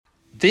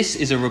This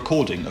is a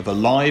recording of a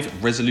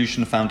live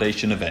Resolution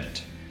Foundation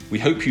event. We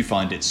hope you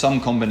find it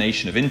some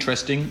combination of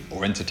interesting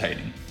or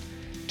entertaining.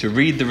 To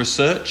read the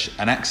research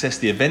and access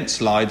the event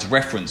slides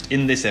referenced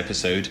in this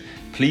episode,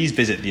 please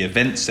visit the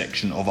events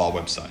section of our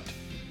website.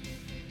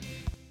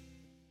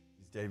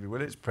 David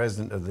Willits,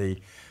 President of the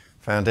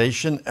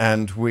Foundation,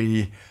 and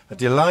we are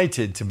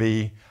delighted to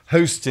be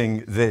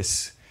hosting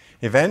this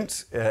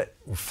event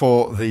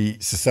for the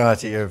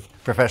Society of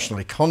Professional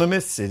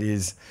Economists. It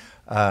is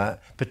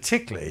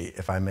particularly,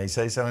 if I may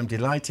say so, I'm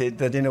delighted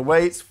that in a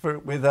way it's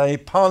with a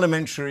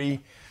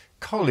parliamentary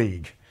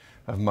colleague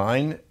of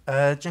mine,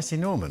 Jesse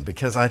Norman,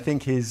 because I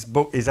think his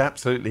book is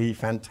absolutely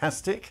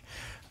fantastic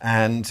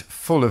and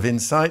full of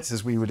insights,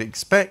 as we would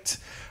expect.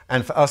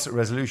 And for us at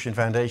Resolution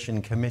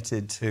Foundation,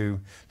 committed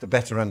to the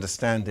better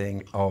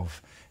understanding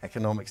of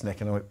economics and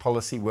economic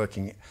policy,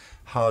 working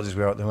hard as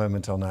we are at the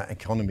moment on our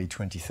Economy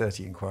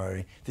 2030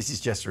 inquiry. This is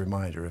just a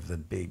reminder of the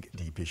big,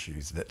 deep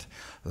issues that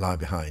lie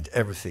behind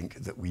everything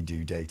that we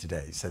do day to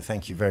day. So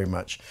thank you very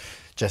much,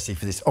 Jesse,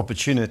 for this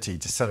opportunity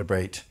to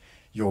celebrate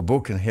your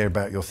book and hear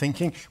about your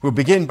thinking. We'll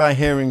begin by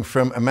hearing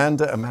from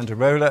Amanda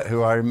Roller,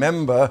 who I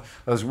remember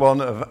as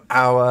one of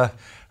our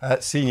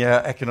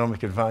senior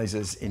economic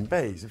advisors in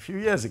Bays a few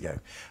years ago.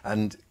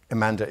 And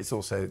Amanda, it's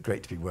also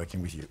great to be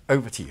working with you.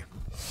 Over to you.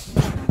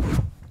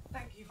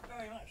 Thank you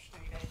very much,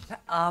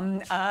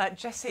 David.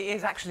 Jesse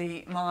is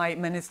actually my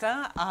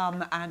minister,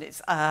 and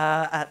it's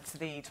at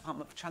the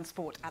Department of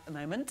Transport at the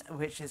moment,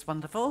 which is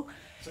wonderful.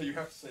 So you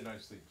have to say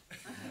nice things.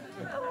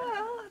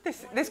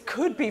 This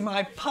could be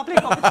my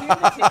public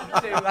opportunity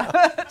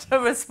to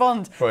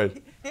respond.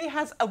 Right. He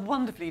has a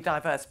wonderfully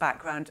diverse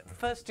background.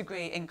 First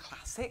degree in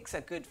classics,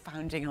 a good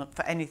founding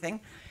for anything.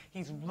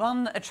 He's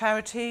run a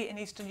charity in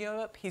Eastern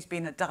Europe. He's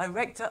been a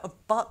director of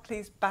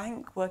Barclays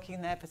Bank,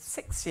 working there for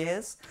 6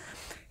 years.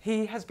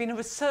 He has been a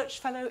research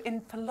fellow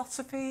in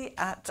philosophy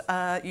at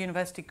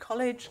University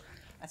College,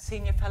 a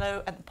senior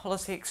fellow at the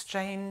Policy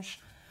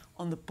Exchange,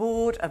 on the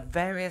board of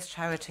various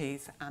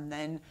charities, and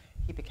then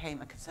he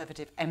became a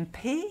Conservative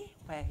MP,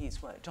 where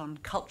he's worked on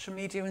culture,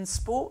 media and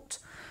sport,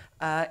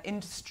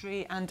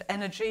 industry and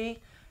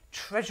energy,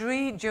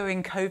 Treasury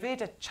during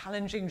COVID, a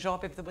challenging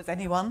job if there was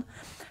anyone,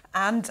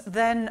 and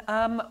then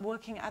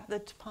working at the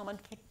Department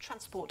for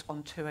Transport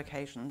on 2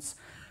 occasions.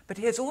 But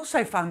he has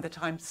also found the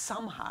time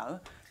somehow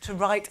to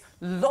write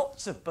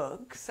lots of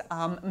books,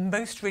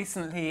 most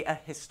recently a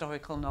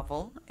historical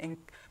novel,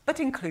 but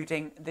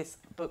including this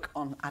book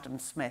on Adam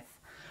Smith.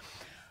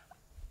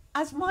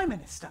 As my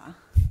minister,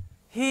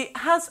 he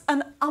has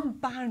an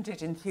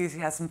unbounded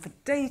enthusiasm for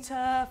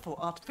data, for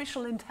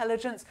artificial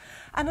intelligence,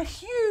 and a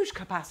huge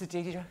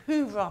capacity to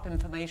hoover up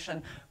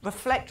information,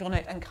 reflect on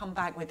it, and come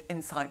back with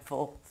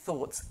insightful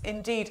thoughts.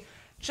 Indeed,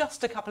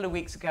 just a couple of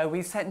weeks ago,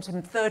 we sent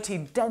him 30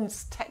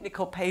 dense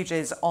technical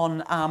pages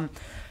on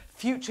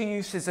future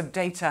uses of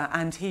data,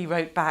 and he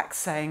wrote back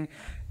saying,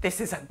 "This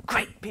is a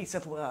great piece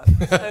of work."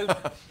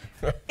 So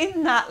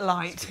in that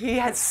light, he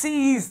has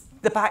seized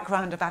the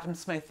background of Adam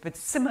Smith with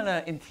similar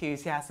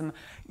enthusiasm.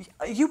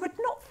 You would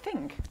not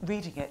think,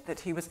 reading it,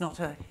 that he was not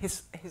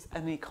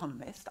an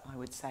economist, I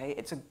would say.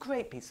 It's a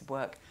great piece of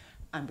work,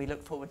 and we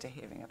look forward to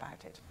hearing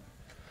about it.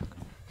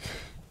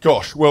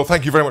 Gosh, well,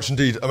 thank you very much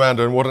indeed,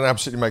 Amanda, and what an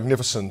absolutely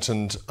magnificent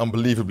and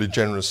unbelievably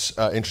generous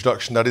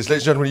introduction that is.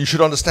 Ladies and gentlemen, you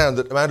should understand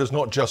that Amanda's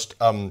not just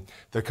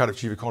the kind of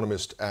chief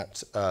economist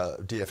at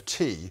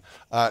DFT,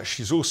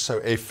 she's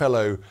also a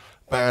fellow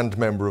band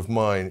member of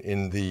mine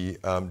in the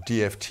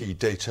DFT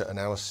Data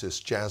Analysis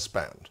Jazz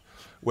Band,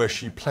 where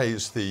she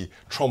plays the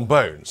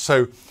trombone.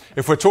 So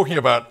if we're talking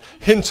about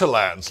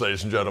hinterlands,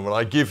 ladies and gentlemen,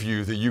 I give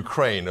you the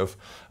Ukraine of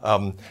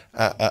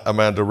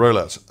Amanda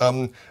Rolat.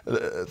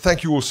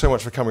 Thank you all so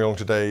much for coming along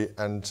today,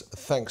 and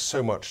thanks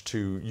so much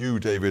to you,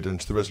 David, and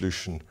to the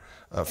Resolution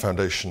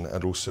Foundation,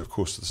 and also, of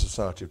course, to the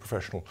Society of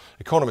Professional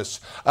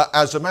Economists.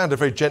 As Amanda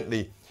very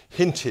gently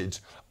hinted,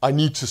 I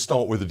need to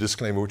start with a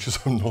disclaimer, which is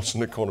I'm not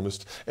an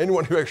economist.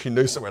 Anyone who actually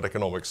knows something about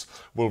economics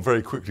will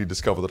very quickly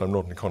discover that I'm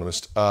not an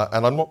economist,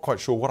 and I'm not quite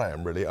sure what I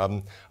am really.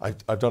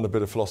 I've done a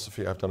bit of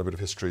philosophy, I've done a bit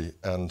of history,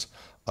 and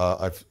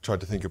I've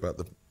tried to think about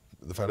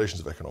the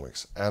foundations of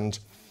economics. And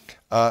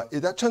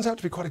that turns out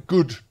to be quite a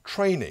good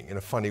training, in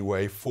a funny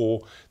way,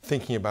 for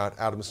thinking about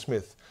Adam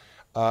Smith,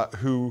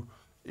 who,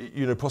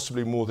 you know,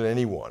 possibly more than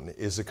anyone,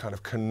 is a kind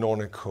of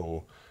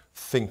canonical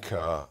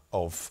thinker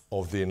of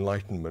the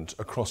Enlightenment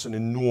across an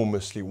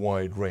enormously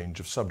wide range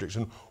of subjects.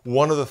 And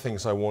one of the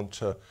things I want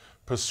to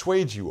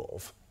persuade you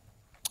of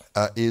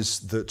is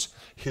that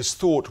his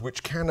thought,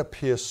 which can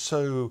appear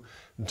so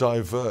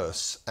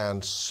diverse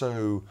and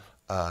so,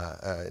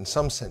 in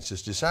some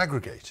senses,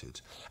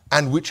 disaggregated,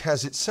 and which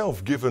has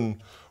itself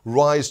given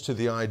rise to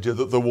the idea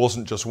that there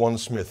wasn't just one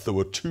Smith, there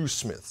were 2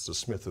 Smiths, the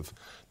Smith of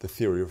the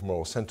theory of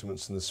moral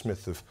sentiments and the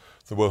Smith of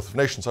the wealth of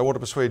nations. I want to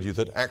persuade you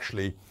that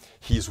actually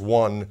he's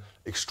one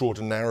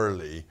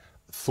extraordinarily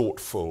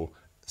thoughtful,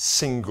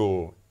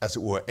 single, as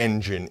it were,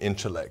 engine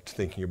intellect,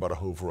 thinking about a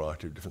whole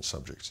variety of different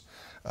subjects.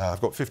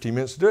 I've got 15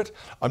 minutes to do it.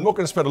 I'm not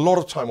going to spend a lot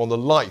of time on the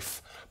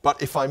life,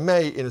 but if I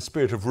may, in a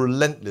spirit of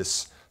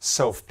relentless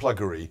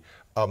self-pluggery,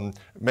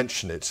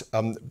 mention it.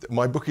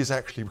 My book is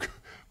actually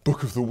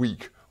Book of the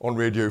Week on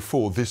Radio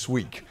 4 this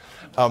week.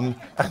 And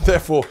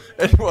therefore,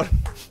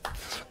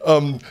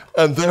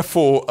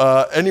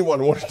 anyone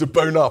wanting to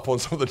bone up on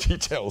some of the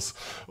details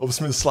of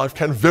Smith's life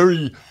can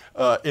very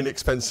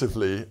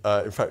inexpensively,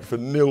 in fact, for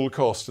nil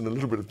cost and a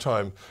little bit of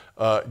time,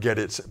 get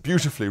it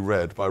beautifully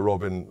read by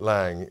Robin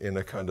Lang in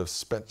a kind of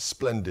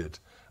splendid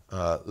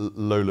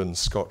Lowland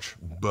Scotch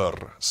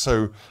burr.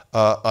 So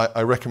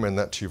I recommend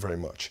that to you very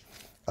much.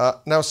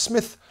 Now,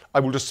 Smith, I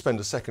will just spend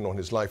a second on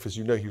his life. As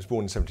you know, he was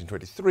born in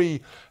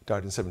 1723,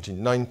 died in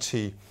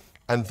 1790,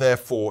 and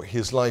therefore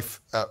his life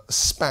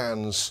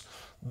spans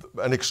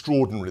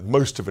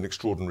most of an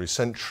extraordinary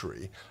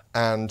century,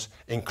 and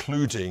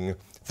including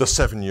the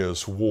 7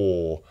 Years'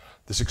 War,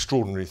 this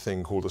extraordinary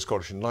thing called the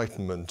Scottish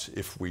Enlightenment,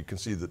 if we can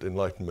see that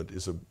Enlightenment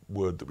is a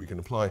word that we can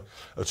apply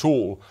at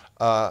all,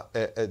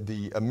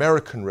 the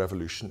American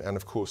Revolution, and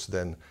of course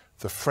then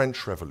the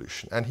French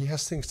Revolution. And he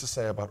has things to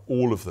say about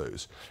all of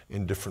those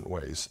in different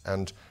ways,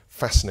 and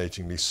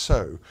fascinatingly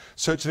so.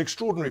 So it's an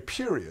extraordinary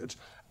period,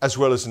 as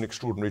well as an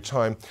extraordinary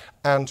time.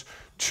 And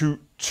to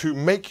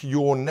make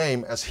your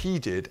name, as he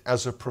did,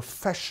 as a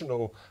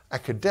professional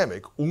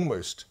academic,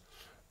 almost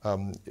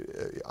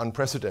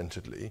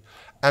unprecedentedly,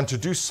 and to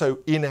do so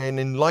in an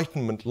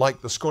Enlightenment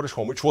like the Scottish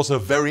one, which was a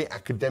very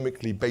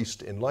academically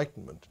based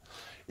Enlightenment,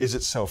 is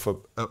itself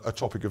a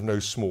topic of no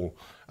small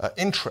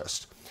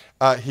interest.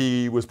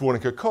 He was born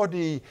in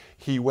Kirkcaldy.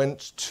 He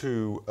went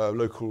to a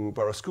local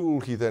borough school.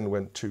 He then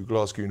went to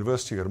Glasgow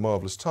University, had a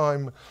marvellous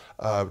time,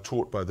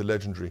 taught by the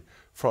legendary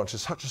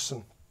Francis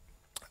Hutcheson,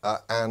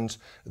 and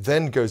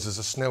then goes as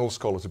a Snell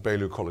Scholar to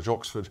Balliol College,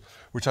 Oxford,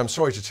 which I'm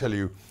sorry to tell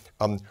you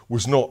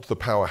was not the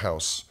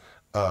powerhouse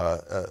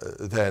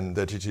then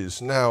that it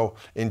is now.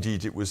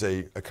 Indeed, it was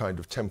a kind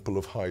of temple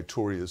of high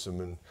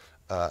Toryism and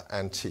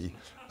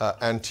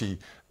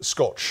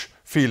anti-Scotch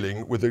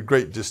feeling, with a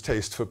great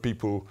distaste for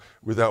people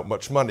without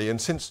much money. And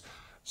since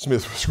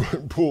Smith was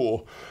quite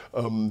poor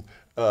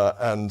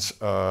and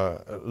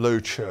low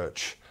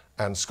church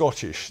and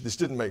Scottish, this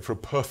didn't make for a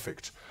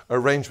perfect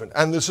arrangement.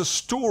 And there's a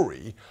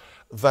story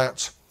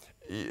that,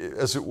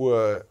 as it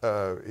were,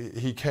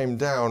 he came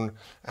down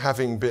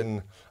having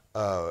been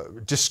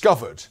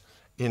discovered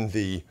in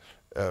the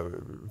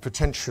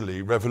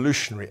potentially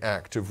revolutionary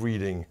act of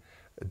reading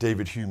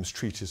David Hume's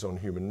treatise on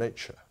human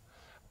nature.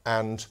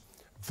 And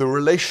the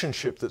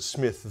relationship that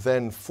Smith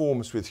then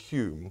forms with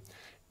Hume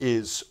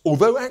is,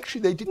 although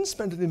actually they didn't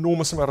spend an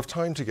enormous amount of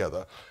time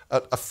together,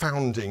 a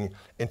founding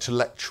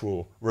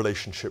intellectual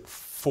relationship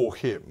for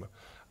him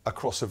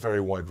across a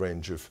very wide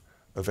range of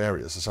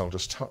areas, as I'll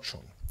just touch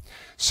on.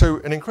 So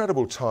an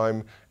incredible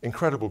time,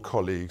 incredible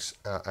colleagues,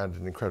 and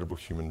an incredible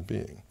human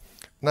being.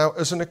 Now,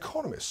 as an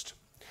economist,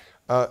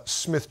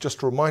 Smith, just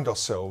to remind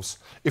ourselves,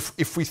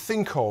 if we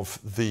think of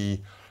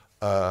the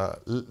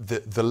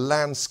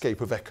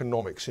landscape of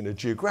economics in a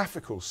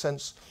geographical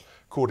sense,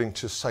 according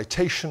to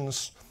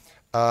citations,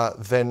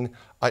 then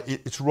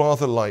it's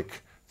rather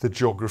like the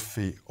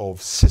geography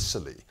of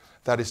Sicily.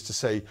 That is to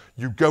say,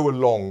 you go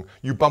along,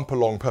 you bump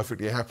along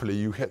perfectly happily,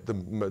 you hit the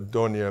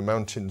Madonia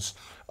Mountains,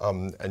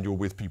 and you're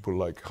with people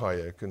like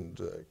Hayek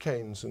and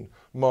Keynes and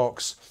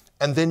Marx,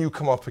 and then you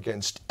come up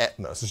against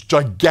Etna, this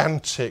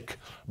gigantic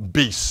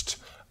beast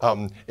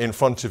in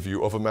front of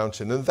you of a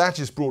mountain. And that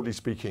is, broadly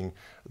speaking,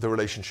 the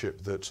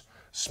relationship that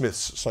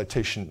Smith's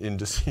citation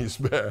indices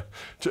bear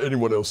to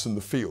anyone else in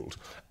the field.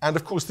 And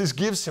of course, this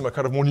gives him a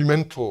kind of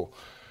monumental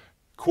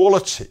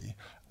quality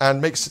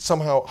and makes it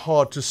somehow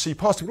hard to see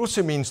past him. It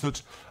also means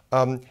that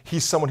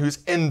he's someone who is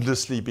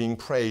endlessly being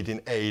prayed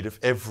in aid of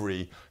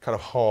every kind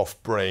of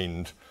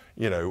half-brained,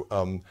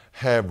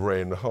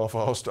 harebrained,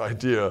 half-assed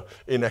idea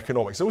in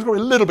economics. So we've got to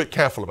be a little bit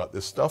careful about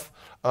this stuff.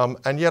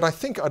 And yet I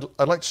think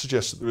I'd like to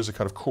suggest that there is a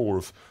kind of core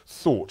of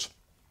thought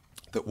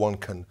that one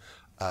can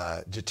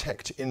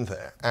detect in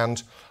there.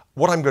 And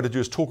what I'm going to do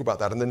is talk about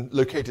that and then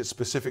locate it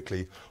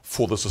specifically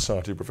for the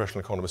Society of Professional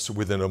Economists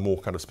within a more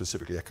kind of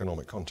specifically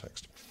economic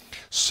context.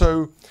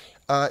 So,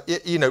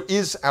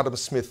 is Adam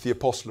Smith the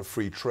apostle of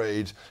free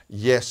trade?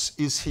 Yes.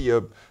 Is he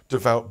a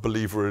devout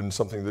believer in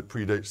something that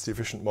predates the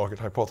efficient market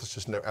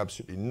hypothesis? No,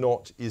 absolutely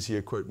not. Is he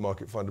a, quote,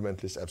 market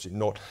fundamentalist? Absolutely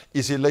not.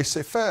 Is he a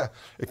laissez-faire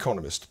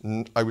economist?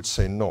 I would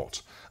say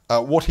not.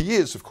 What he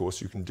is, of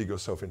course, you can dig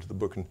yourself into the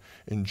book and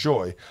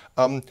enjoy.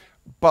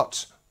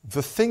 But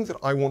the thing that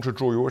I want to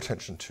draw your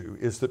attention to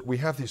is that we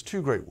have these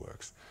two great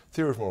works,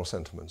 Theory of Moral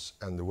Sentiments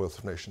and The Wealth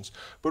of Nations,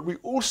 but we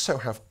also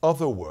have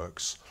other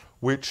works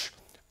which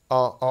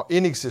are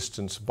in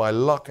existence by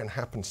luck and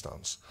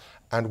happenstance,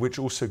 and which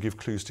also give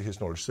clues to his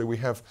knowledge. So we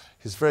have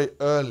his very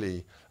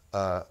early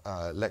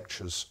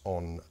lectures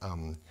on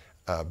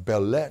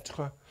belles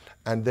lettres,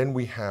 and then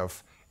we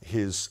have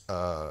his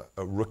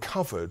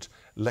recovered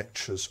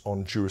lectures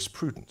on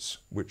jurisprudence,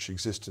 which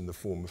exist in the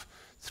form of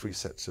 3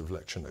 sets of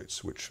lecture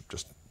notes, which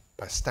just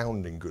by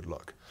astounding good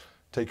luck,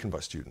 taken by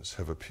students,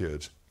 have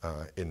appeared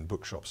in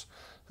bookshops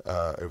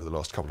over the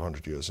last couple of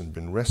hundred years and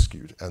been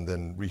rescued and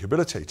then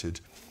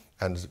rehabilitated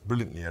and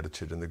brilliantly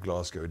edited in the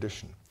Glasgow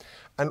edition.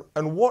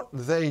 And what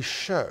they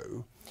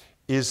show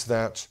is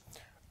that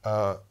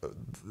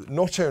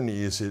not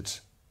only is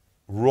it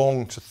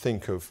wrong to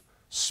think of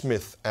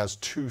Smith as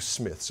two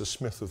Smiths, a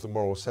Smith of the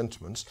moral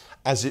sentiments,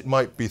 as it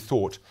might be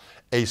thought,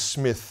 a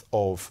Smith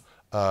of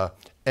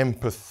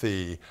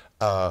empathy,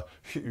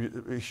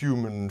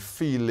 human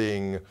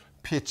feeling,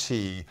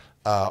 pity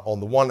on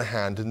the one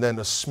hand, and then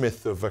a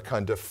Smith of a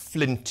kind of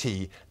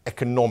flinty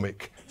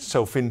economic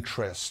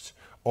self-interest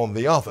on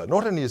the other.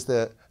 Not only is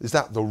that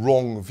the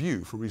wrong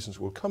view, for reasons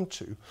we'll come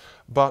to,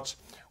 but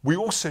we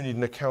also need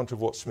an account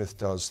of what Smith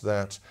does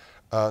that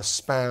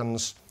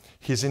spans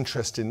his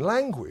interest in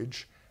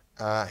language,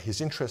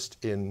 his interest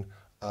in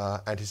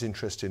and his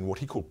interest in what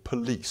he called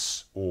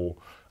police, or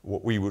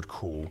what we would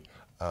call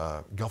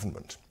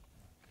government,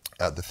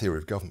 the theory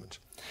of government.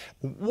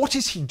 What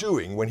is he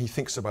doing when he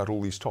thinks about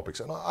all these topics?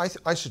 And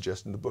I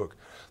suggest in the book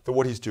that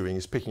what he's doing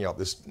is picking up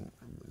this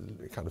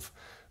kind of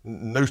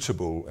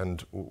notable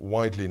and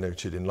widely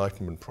noted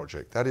Enlightenment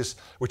project, that is,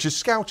 which is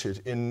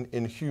scouted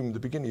in Hume, the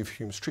beginning of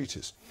Hume's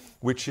treatise,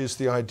 which is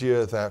the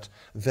idea that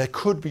there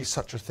could be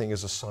such a thing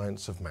as a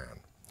science of man.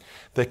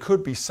 There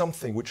could be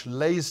something which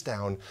lays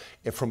down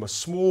from a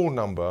small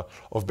number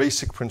of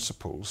basic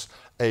principles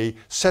a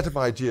set of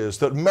ideas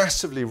that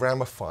massively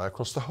ramify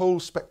across the whole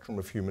spectrum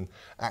of human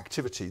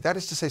activity. That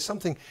is to say,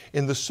 something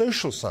in the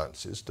social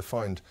sciences,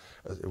 defined,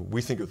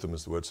 we think of them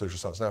as the word social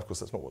science. Now, of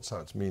course, that's not what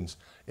science means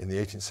in the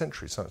 18th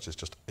century. Science is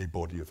just a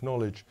body of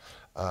knowledge,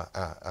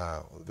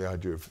 the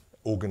idea of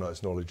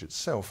organized knowledge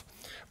itself.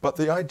 But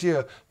the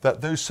idea that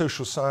those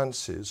social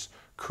sciences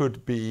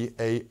could be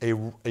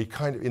a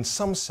kind of, in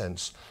some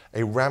sense,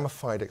 a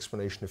ramified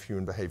explanation of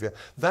human behavior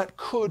that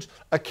could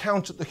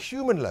account at the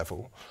human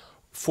level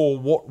for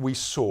what we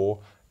saw,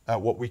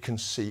 what we can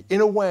see, in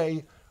a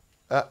way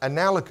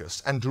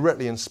analogous and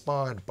directly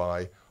inspired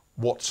by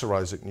what Sir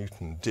Isaac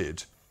Newton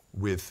did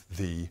with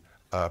the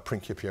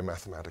Principia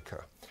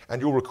Mathematica.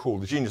 And you'll recall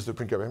the genius of the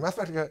Principia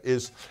Mathematica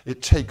is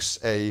it takes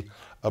a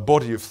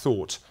body of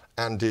thought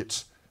and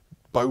it,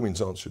 by all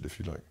means, answer it if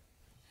you like.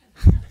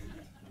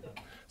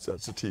 So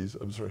that's a tease,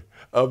 I'm sorry.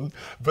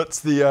 But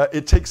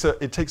it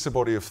takes a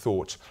body of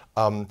thought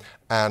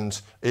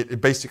and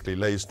it basically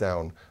lays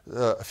down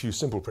a few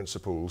simple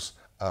principles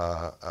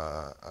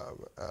about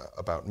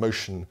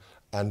motion,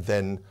 and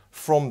then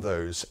from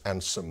those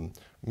and some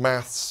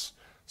maths,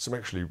 some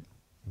actually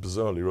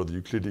bizarrely rather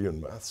Euclidean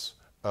maths,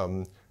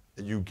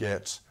 you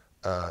get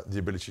the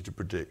ability to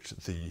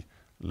predict the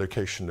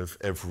location of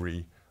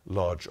every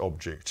large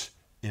object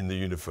in the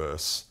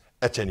universe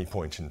at any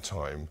point in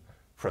time,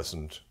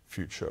 present,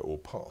 future or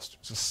past.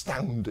 It's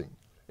astounding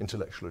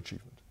intellectual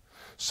achievement.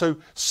 So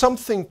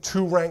something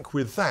to rank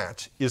with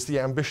that is the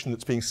ambition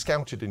that's being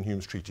scouted in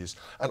Hume's treatise,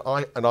 and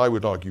I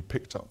would argue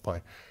picked up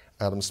by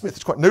Adam Smith.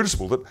 It's quite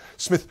noticeable that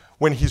Smith,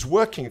 when he's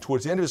working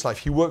towards the end of his life,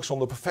 he works on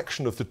the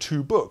perfection of the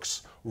two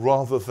books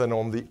rather than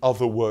on the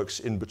other works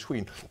in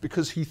between,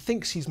 because he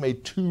thinks he's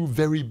made two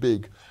very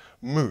big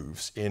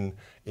moves in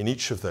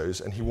each of those,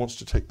 and he wants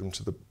to take them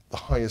to the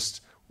highest,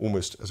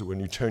 almost as it were,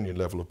 Newtonian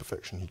level of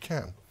perfection he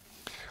can.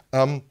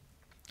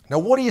 Now,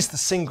 what is the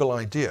single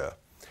idea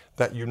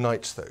that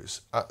unites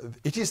those?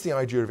 It is the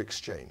idea of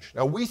exchange.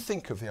 Now, we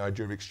think of the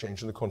idea of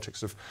exchange in the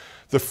context of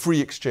the free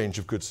exchange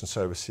of goods and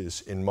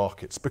services in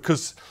markets,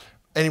 because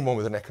anyone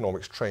with an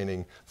economics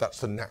training,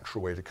 that's the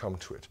natural way to come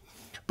to it.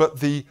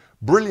 But the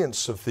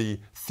brilliance of the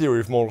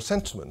theory of moral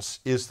sentiments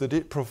is that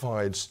it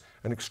provides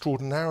an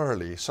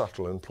extraordinarily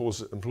subtle and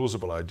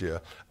plausible idea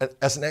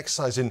as an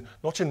exercise in,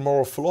 not in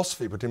moral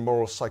philosophy, but in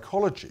moral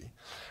psychology,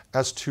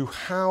 as to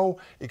how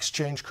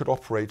exchange could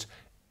operate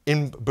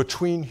in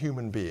between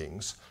human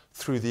beings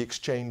through the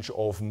exchange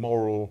of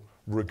moral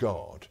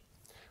regard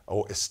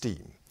or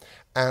esteem.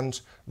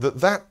 And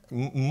that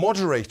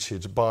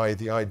moderated by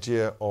the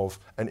idea of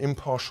an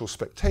impartial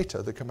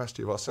spectator, the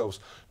capacity of ourselves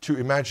to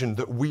imagine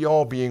that we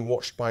are being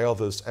watched by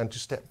others and to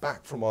step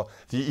back from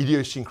the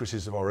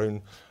idiosyncrasies of our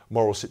own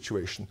moral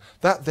situation.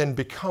 That then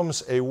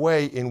becomes a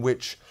way in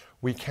which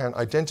we can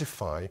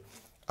identify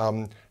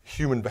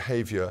human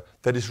behavior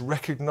that is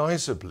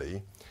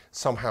recognizably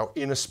somehow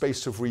in a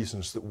space of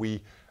reasons that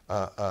we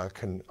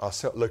can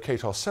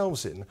locate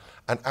ourselves in,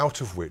 and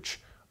out of which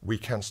we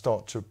can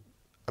start to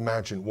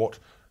imagine what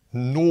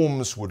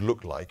norms would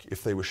look like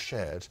if they were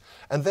shared.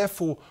 And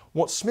therefore,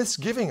 what Smith's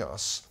giving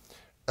us,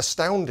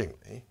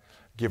 astoundingly,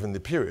 given the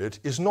period,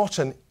 is not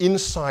an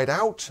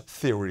inside-out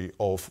theory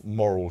of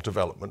moral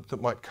development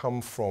that might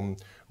come from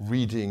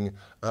reading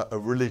a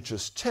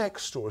religious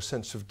text or a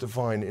sense of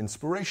divine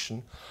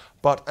inspiration,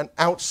 but an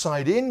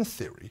outside-in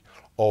theory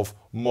of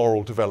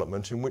moral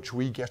development in which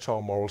we get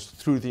our morals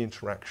through the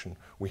interaction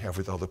we have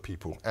with other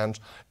people. And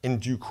in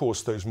due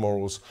course, those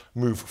morals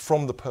move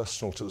from the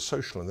personal to the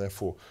social and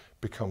therefore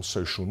become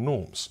social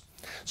norms.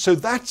 So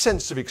that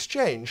sense of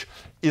exchange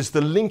is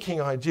the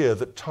linking idea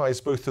that ties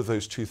both of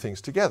those two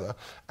things together.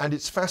 And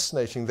it's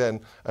fascinating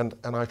then, and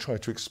I try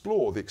to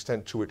explore the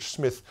extent to which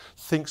Smith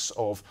thinks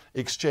of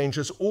exchange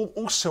as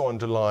also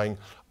underlying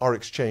our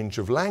exchange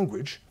of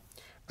language,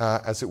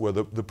 as it were,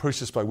 the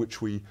process by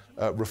which we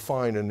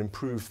refine and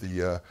improve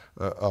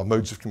our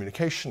modes of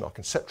communication, our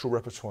conceptual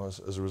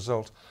repertoires as a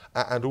result,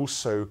 and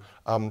also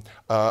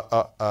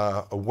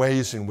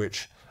ways in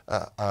which,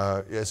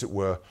 as it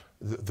were,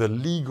 the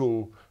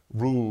legal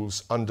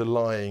rules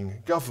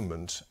underlying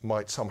government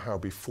might somehow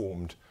be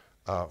formed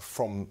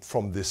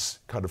from this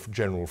kind of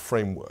general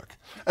framework.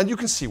 And you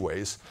can see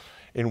ways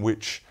in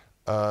which,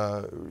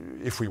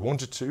 if we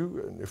wanted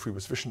to, and if we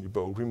were sufficiently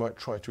bold, we might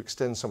try to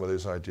extend some of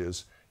those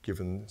ideas,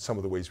 given some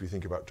of the ways we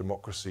think about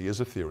democracy as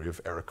a theory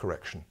of error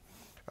correction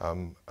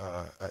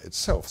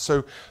itself.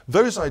 So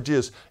those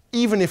ideas,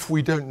 even if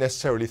we don't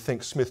necessarily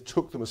think Smith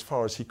took them as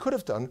far as he could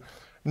have done,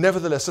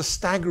 nevertheless are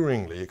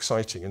staggeringly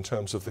exciting in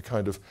terms of the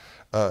kind of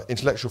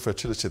intellectual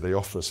fertility they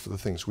offer us for the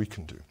things we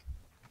can do.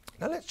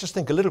 Now let's just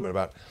think a little bit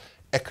about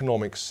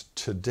economics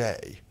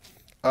today.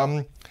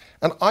 And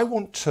I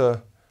want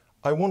to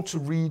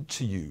read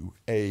to you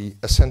a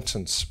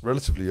sentence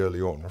relatively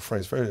early on, a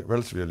phrase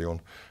relatively early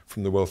on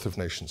from The Wealth of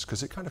Nations,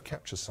 because it kind of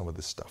captures some of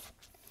this stuff.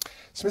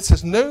 Smith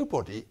says,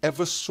 "Nobody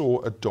ever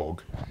saw a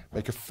dog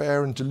make a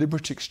fair and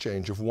deliberate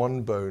exchange of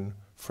one bone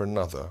for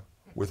another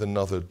with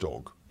another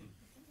dog.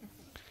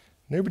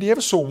 Nobody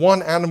ever saw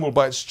one animal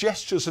by its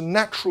gestures and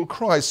natural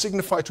cries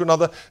signify to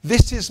another,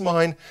 'This is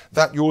mine,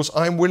 that yours,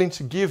 I'm willing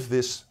to give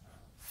this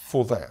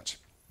for that.'"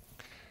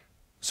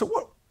 So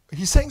what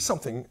he's saying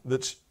something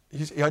that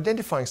he's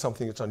identifying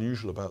something that's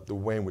unusual about the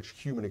way in which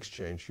human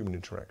exchange, human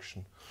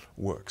interaction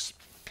works.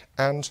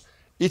 And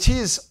it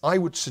is, I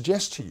would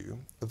suggest to you,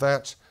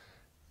 that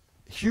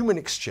human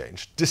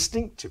exchange,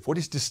 what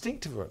is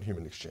distinctive about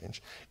human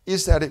exchange,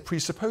 is that it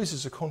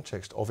presupposes a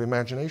context of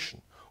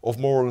imagination, of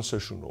moral and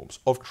social norms,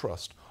 of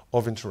trust,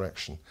 of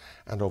interaction,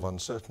 and of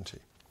uncertainty.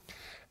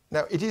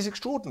 Now, it is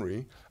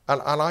extraordinary,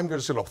 and I'm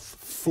going to sort of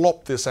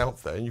flop this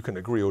out there, and you can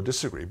agree or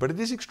disagree, but it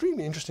is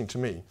extremely interesting to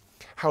me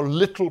how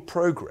little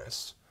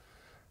progress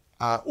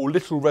or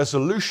little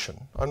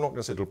resolution, I'm not going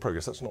to say little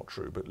progress, that's not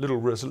true, but little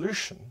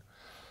resolution,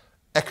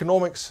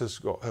 economics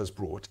has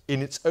brought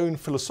in its own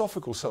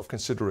philosophical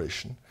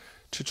self-consideration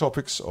to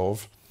topics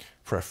of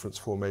preference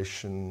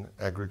formation,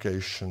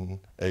 aggregation,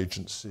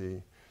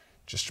 agency,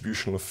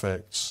 distributional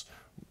effects,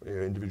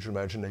 individual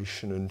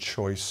imagination and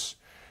choice,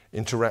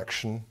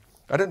 interaction.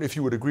 I don't know if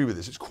you would agree with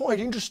this. It's quite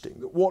interesting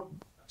that what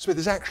Smith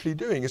is actually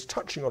doing is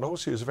touching on a whole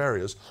series of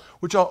areas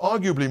which are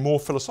arguably more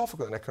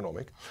philosophical than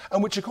economic,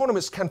 and which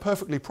economists can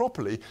perfectly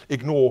properly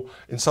ignore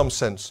in some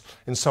sense,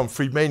 in some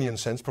Friedmanian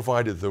sense,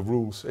 provided the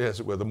rules, as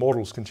it were, the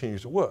models continue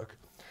to work,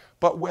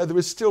 but where there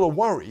is still a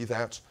worry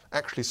that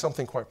actually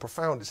something quite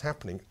profound is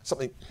happening,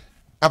 something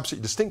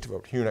absolutely distinctive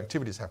about human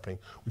activity is happening,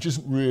 which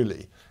isn't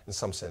really, in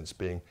some sense,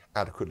 being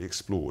adequately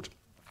explored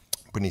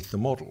beneath the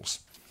models.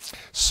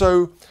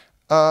 So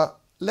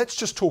let's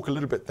just talk a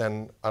little bit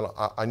then, and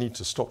I need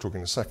to stop talking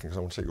in a second because I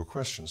want to take your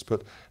questions,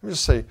 but let me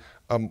just say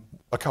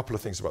a couple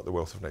of things about The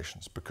Wealth of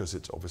Nations, because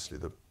it's obviously,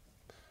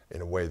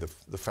 in a way,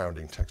 the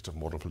founding text of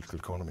modern political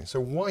economy. So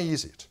why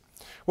is it?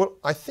 Well,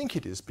 I think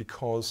it is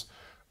because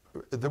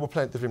there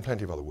have been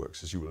plenty of other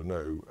works, as you will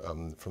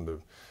know, from the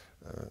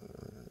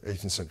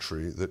 18th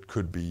century that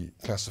could be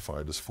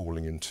classified as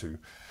falling into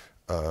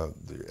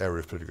the area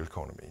of political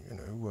economy. You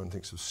know, one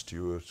thinks of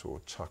Stewart or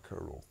Tucker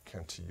or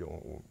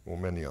Cantillon or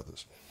many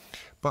others.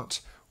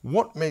 But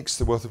what makes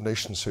The Wealth of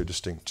Nations so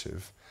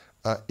distinctive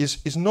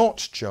is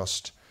not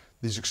just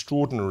these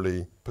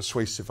extraordinarily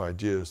persuasive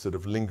ideas that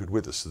have lingered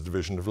with us, the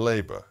division of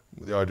labour,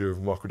 the idea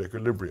of market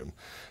equilibrium,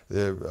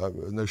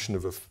 the notion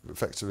of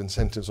effects of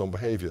incentives on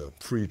behaviour,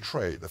 free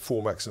trade, the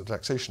four maxims of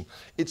taxation.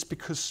 It's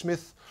because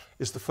Smith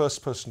is the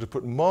first person to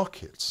put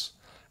markets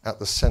at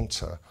the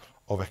centre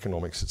of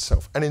economics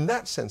itself. And in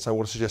that sense, I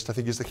want to suggest, I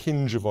think, is the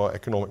hinge of our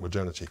economic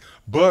modernity.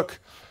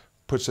 Burke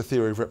puts a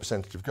theory of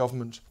representative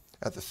government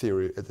at the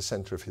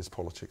centre of his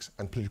politics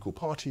and political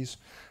parties,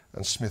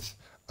 and Smith,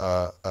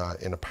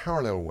 in a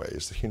parallel way,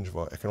 is the hinge of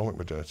our economic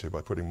modernity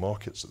by putting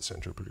markets at the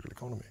centre of political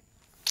economy.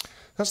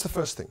 That's the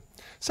first thing.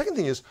 Second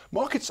thing is,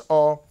 markets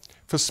are,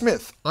 for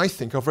Smith, I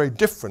think, are very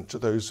different to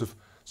those of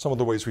some of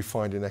the ways we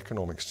find in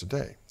economics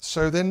today.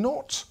 So they're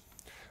not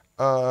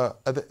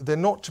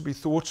to be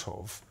thought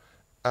of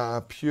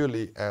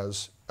purely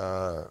as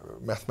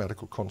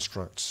mathematical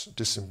constructs,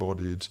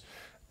 disembodied.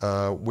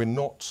 We're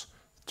not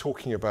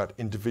talking about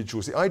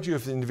individuals. The idea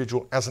of the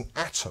individual as an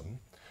atom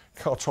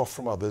cut off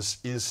from others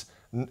is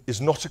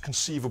not a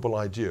conceivable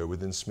idea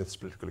within Smith's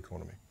political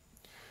economy,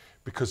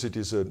 because it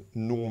is a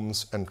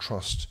norms and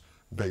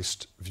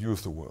trust-based view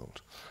of the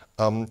world.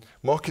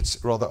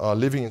 Markets, rather, are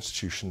living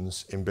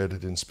institutions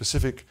embedded in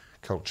specific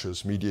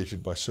cultures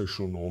mediated by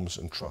social norms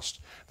and trust.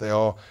 They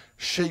are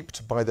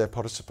shaped by their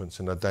participants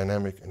in a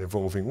dynamic and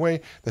evolving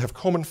way. They have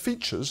common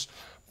features,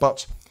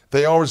 but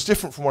they are as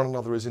different from one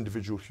another as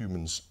individual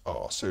humans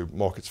are. So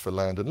markets for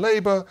land and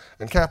labour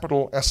and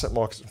capital, asset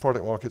markets and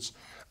product markets,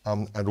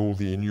 and all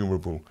the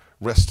innumerable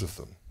rest of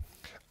them.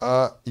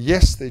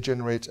 Yes, they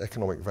generate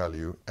economic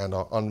value and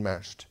are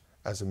unmatched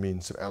as a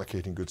means of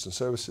allocating goods and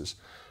services.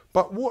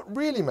 But what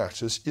really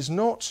matters is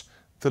not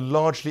the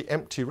largely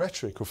empty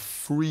rhetoric of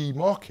free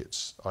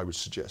markets, I would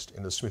suggest,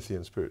 in the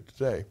Smithian spirit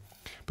today,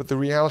 but the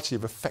reality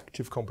of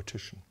effective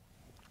competition.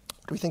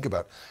 What do we think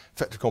about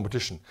effective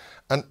competition?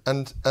 And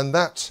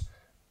that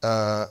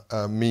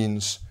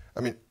means,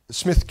 I mean,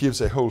 Smith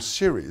gives a whole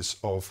series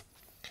of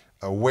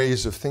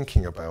ways of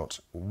thinking about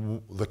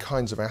the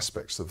kinds of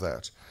aspects of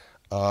that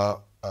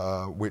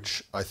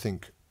which I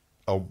think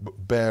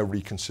bear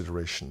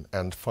reconsideration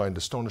and find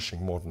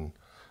astonishing modern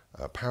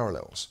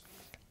parallels.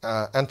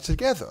 And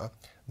together,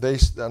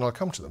 and I'll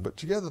come to them, but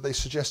together they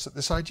suggest that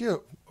this idea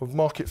of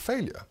market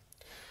failure,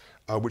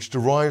 which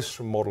derives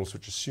from models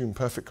which assume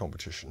perfect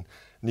competition,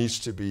 needs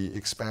to be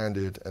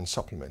expanded and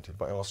supplemented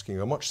by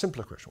asking a much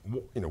simpler question.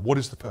 What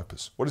is the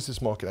purpose? What is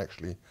this market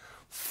actually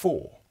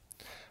for?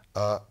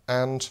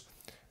 And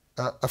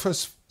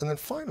then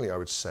finally, I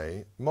would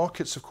say,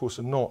 markets, of course,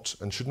 are not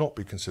and should not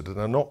be considered,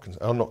 and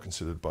are not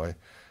considered by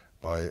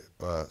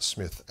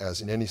Smith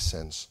as in any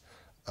sense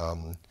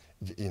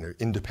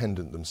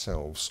independent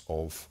themselves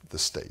of the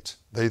state.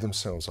 They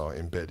themselves are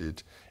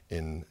embedded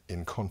in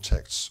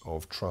contexts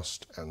of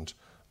trust and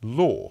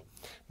law.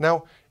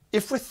 Now,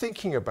 if we're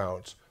thinking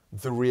about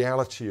the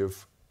reality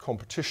of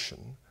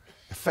competition,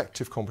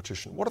 effective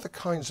competition, what are the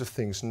kinds of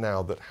things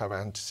now that have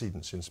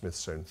antecedents in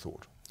Smith's own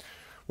thought?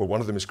 Well,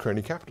 one of them is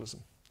crony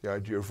capitalism, the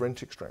idea of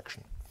rent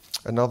extraction.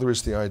 Another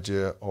is the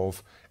idea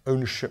of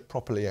ownership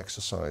properly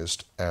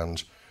exercised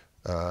and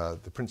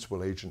the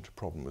principal agent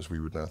problem, as we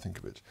would now think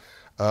of it.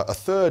 A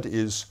third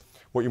is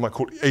what you might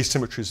call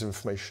asymmetries of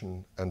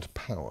information and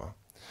power.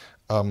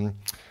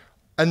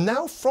 And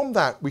now from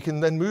that, we can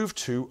then move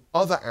to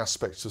other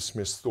aspects of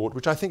Smith's thought,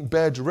 which I think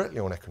bear directly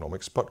on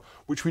economics, but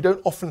which we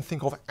don't often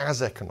think of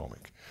as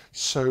economic.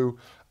 So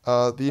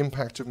the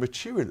impact of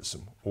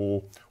materialism,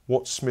 or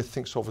what Smith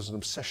thinks of as an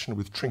obsession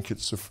with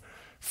trinkets of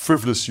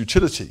frivolous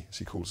utility, as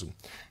he calls them.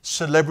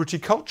 Celebrity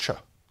culture,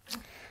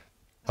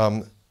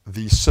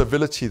 the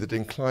servility that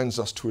inclines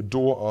us to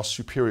adore our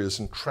superiors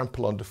and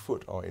trample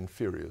underfoot our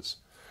inferiors.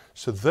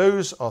 So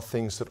those are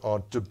things that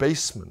are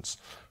debasements.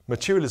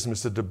 Materialism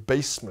is the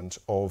debasement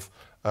of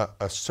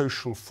a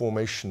social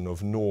formation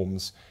of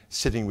norms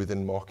sitting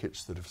within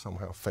markets that have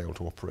somehow failed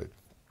to operate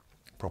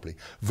properly.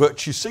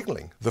 Virtue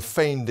signaling, the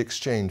feigned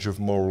exchange of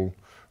moral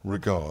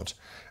regard.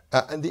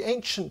 And the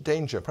ancient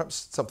danger,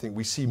 perhaps something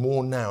we see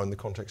more now in the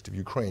context of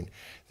Ukraine,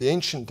 the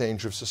ancient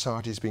danger of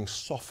societies being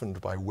softened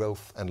by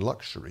wealth and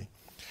luxury,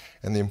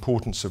 and the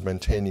importance of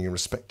maintaining and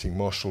respecting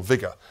martial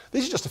vigour.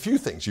 These are just a few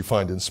things you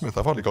find in Smith.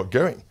 I've hardly got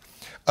going.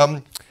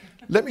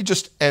 Let me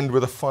just end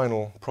with a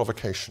final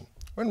provocation.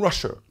 When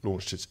Russia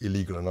launched its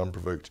illegal and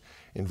unprovoked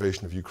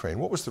invasion of Ukraine,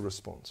 what was the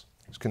response?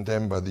 It was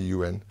condemned by the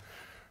UN,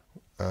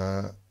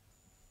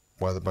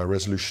 by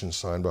resolution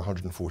signed by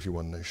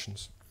 141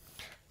 nations.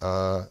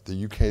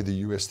 The UK,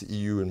 the US, the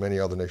EU, and many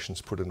other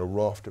nations put in a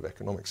raft of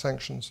economic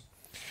sanctions.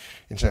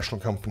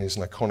 International companies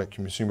and iconic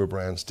consumer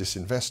brands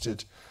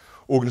disinvested.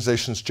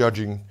 Organizations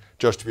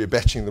judged to be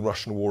abetting the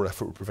Russian war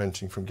effort were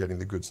preventing from getting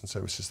the goods and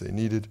services they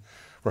needed.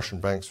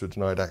 Russian banks were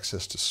denied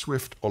access to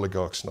SWIFT.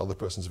 Oligarchs and other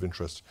persons of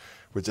interest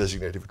were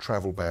designated for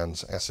travel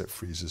bans, asset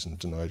freezes, and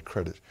denied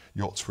credit.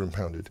 Yachts were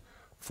impounded.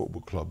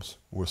 Football clubs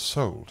were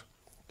sold.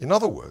 In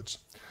other words,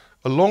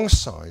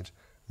 alongside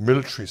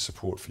military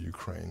support for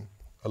Ukraine,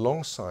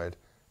 alongside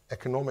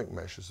economic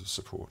measures of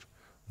support,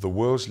 the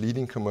world's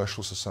leading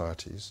commercial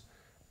societies,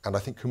 and I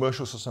think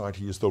commercial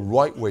society is the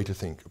right way to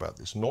think about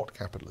this, not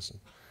capitalism,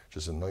 which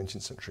is a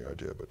 19th century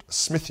idea, but a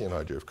Smithian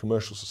idea of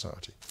commercial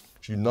society,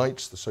 which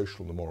unites the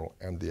social, the moral,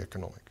 and the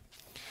economic.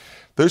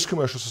 Those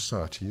commercial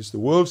societies, the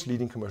world's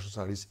leading commercial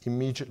societies,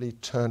 immediately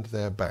turned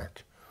their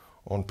back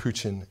on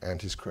Putin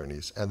and his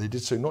cronies, and they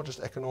did so not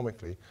just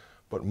economically,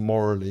 but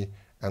morally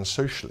and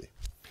socially.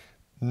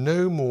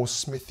 No more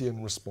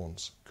Smithian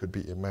response could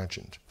be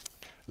imagined.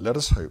 Let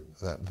us hope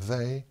that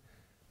they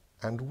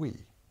and we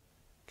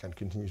can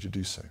continue to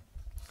do so.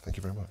 Thank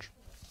you very much.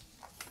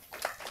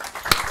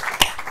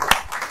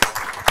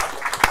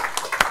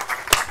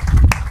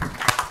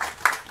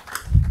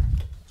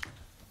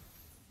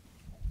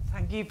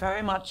 Thank you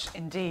very much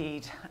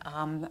indeed.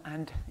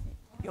 And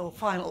your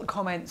final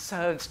comment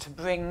serves to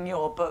bring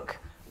your book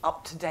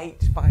up to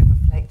date by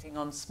reflecting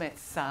on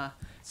Smith's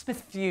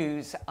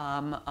views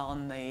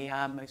on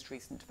the most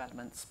recent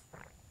developments.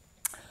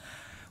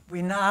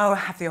 We now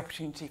have the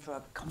opportunity for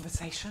a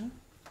conversation,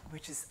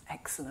 which is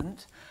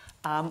excellent.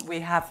 We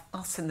have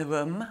us in the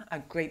room,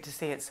 great to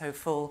see it so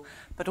full,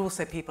 but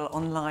also people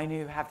online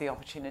who have the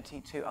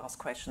opportunity to ask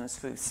questions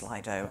through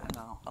Slido, and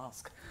I'll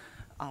ask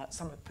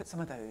put some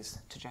of those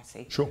to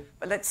Jesse. Sure.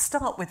 But let's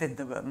start within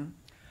the room.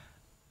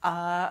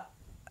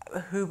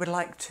 Who would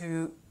like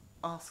to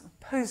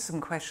pose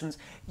some questions?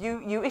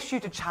 You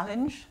issued a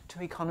challenge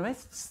to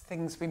economists,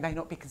 things we may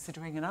not be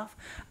considering enough,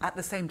 at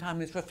the same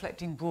time as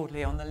reflecting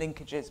broadly on the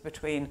linkages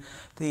between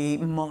the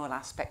moral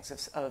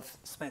aspects of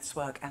Smith's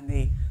work and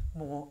the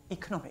more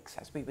economics,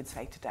 as we would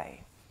say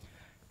today.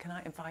 Can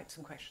I invite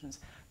some questions?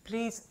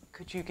 Please,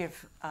 could you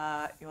give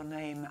your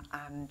name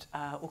and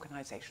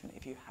organisation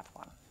if you have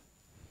one?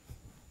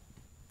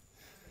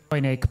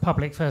 a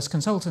public first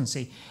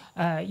consultancy.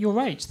 You're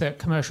right that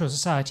commercial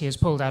society has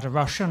pulled out of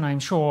Russia, and I'm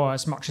sure,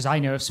 as much as I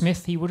know of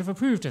Smith, he would have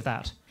approved of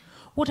that.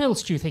 What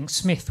else do you think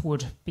Smith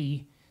would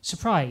be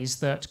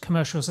surprised that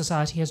commercial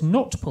society has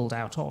not pulled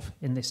out of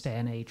in this day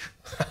and age?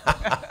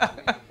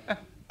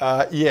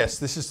 Yes,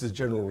 this is the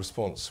general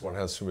response one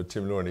has from a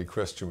Tim Looney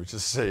question, which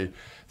is to say,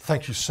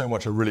 thank you so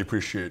much, I really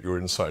appreciate your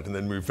insight, and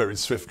then move very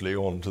swiftly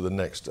on to the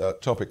next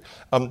topic.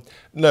 A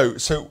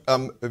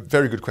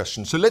very good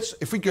question. So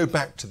if we go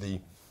back to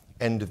the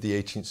end of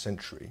the 18th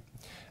century,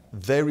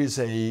 there is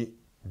a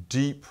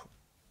deep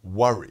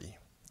worry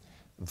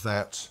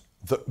that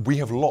we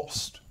have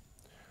lost,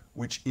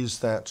 which is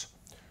that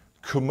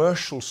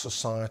commercial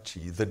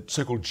society, the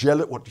so-called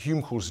what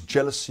Hume calls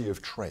jealousy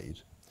of trade,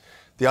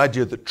 the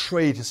idea that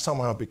trade has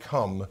somehow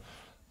become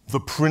the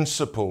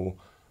principal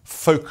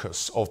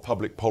focus of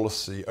public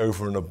policy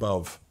over and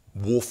above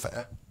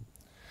warfare,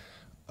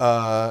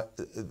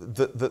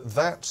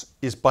 that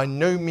is by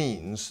no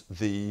means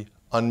the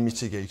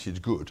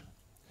unmitigated good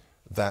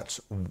that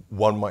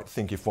one might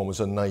think if one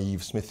was a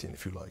naive Smithian,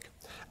 if you like.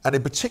 And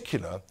in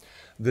particular,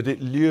 that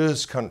it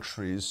lures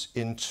countries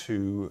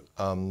into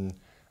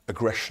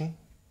aggression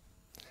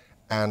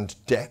and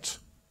debt.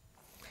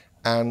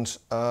 And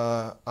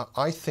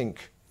I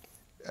think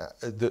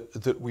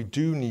that we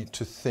do need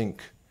to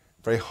think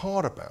very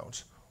hard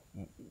about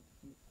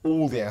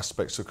all the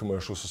aspects of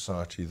commercial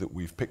society that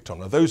we've picked on.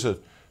 Now, those are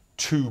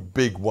two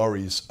big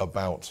worries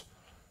about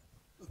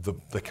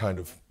the kind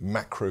of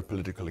macro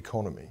political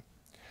economy.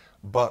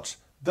 But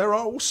there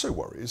are also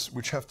worries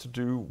which have to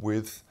do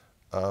with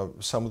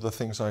some of the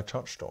things I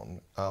touched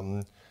on.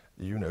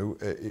 We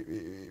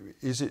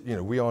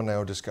are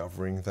now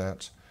discovering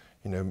that,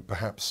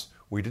 perhaps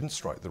we didn't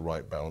strike the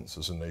right balance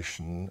as a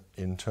nation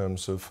in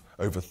terms of,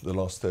 over the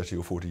last 30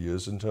 or 40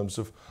 years, in terms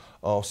of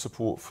our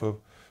support for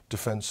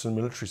defence and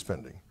military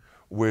spending.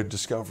 We're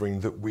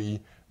discovering that we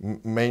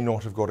may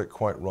not have got it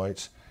quite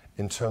right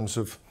in terms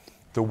of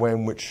the way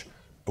in which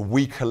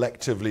we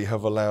collectively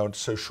have allowed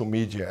social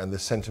media and the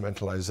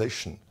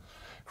sentimentalization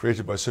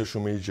created by social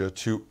media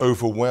to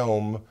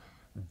overwhelm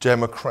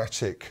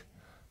democratic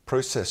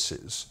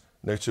processes,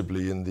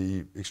 notably in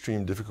the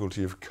extreme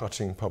difficulty of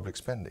cutting public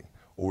spending,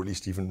 or at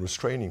least even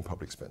restraining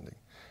public spending,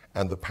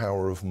 and the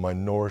power of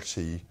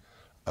minority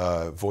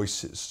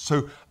voices.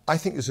 So I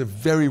think there's a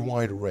very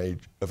wide array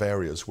of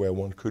areas where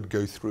one could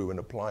go through and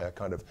apply a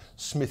kind of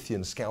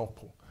Smithian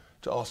scalpel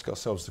to ask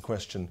ourselves the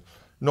question,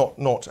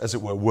 not as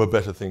it were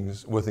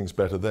things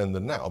better then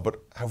than now,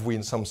 but have we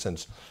in some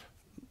sense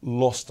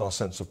lost our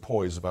sense of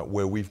poise about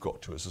where we've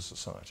got to as a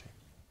society?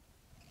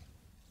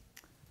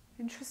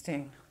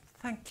 Interesting.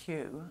 Thank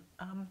you.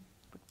 Would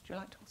you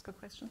like to ask a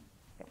question?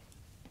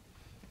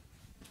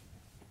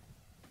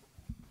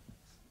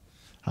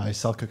 Hi,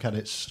 Salko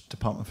Kadic,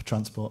 Department for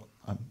Transport.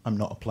 I'm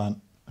not a plant,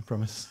 I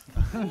promise.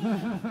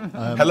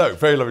 Hello,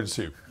 very lovely to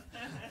see you.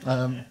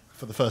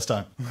 For the first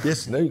time.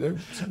 Yes, no.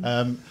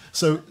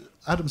 So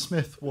Adam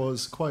Smith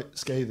was quite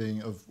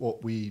scathing of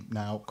what we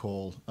now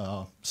call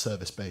our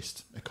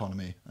service-based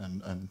economy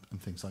and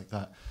things like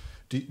that.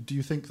 Do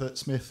you think that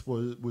Smith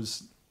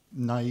was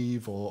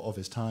naive or of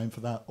his time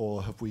for that,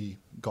 or have we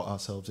got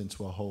ourselves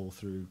into a hole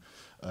through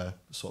a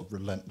sort of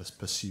relentless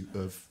pursuit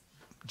of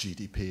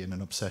GDP and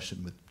an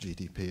obsession with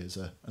GDP as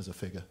a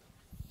figure?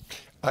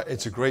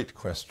 It's a great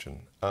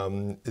question.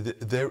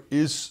 There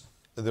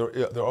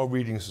are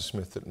readings of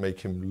Smith that make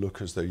him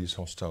look as though he's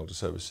hostile to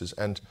services,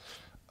 and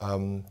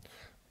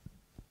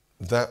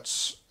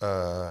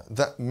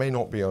that may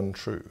not be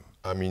untrue.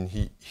 I mean,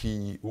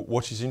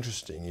 what is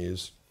interesting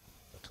is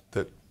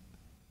that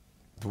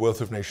The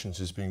Wealth of Nations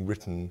is being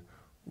written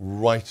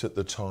right at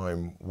the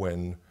time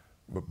when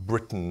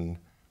Britain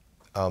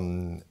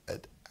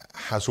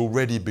has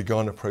already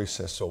begun a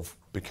process of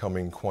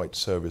becoming quite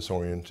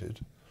service-oriented.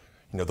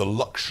 The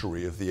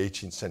luxury of the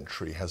 18th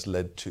century has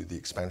led to the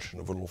expansion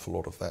of an awful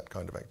lot of that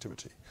kind of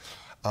activity.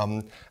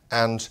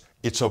 And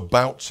it's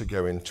about to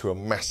go into a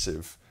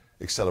massive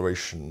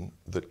acceleration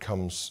that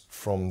comes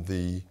from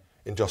the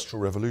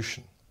Industrial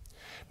Revolution.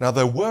 Now,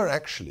 there were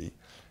actually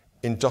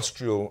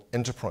industrial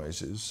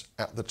enterprises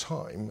at the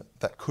time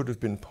that could have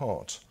been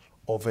part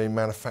of a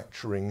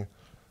manufacturing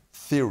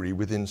theory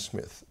within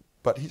Smith.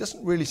 But he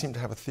doesn't really seem to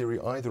have a theory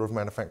either of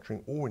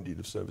manufacturing or indeed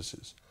of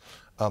services.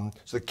 So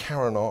the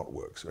Carron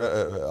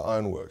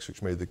Ironworks,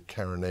 which made the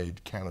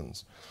carronade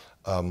cannons,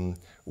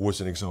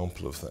 was an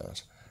example of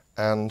that.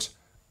 And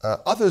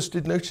others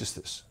did notice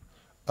this.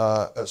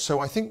 So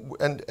I think,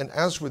 and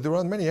as with, there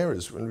are many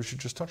areas, and we should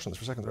just touch on this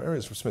for a second, there are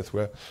areas for Smith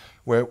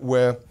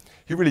where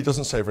he really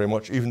doesn't say very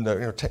much, even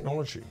though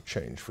technology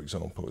change, for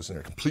example, is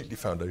completely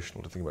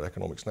foundational to think about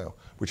economics now,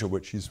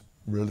 which he's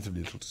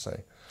relatively little to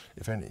say,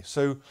 if any.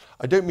 So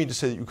I don't mean to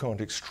say that you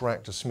can't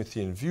extract a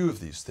Smithian view of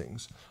these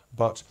things,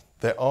 but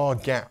there are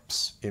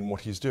gaps in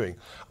what he's doing.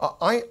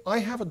 I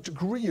have a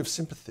degree of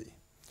sympathy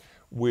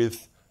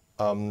with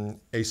a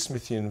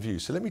Smithian view.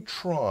 So let me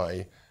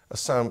try a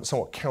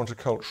somewhat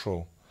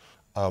countercultural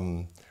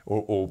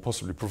or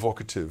possibly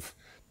provocative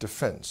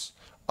defense.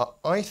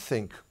 I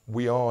think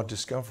we are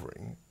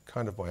discovering,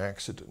 kind of by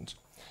accident,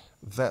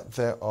 that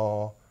there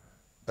are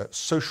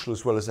social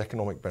as well as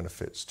economic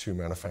benefits to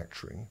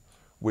manufacturing,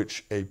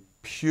 which a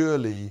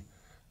purely,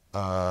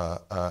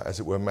 as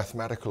it were,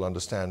 mathematical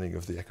understanding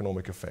of the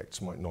economic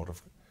effects might not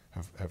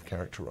have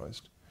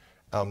characterized.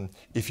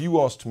 If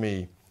you asked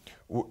me,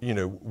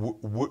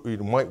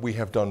 might we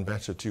have done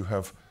better to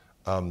have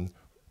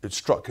it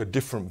struck a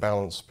different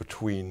balance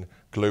between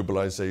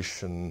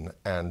globalization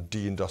and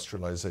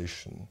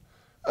deindustrialization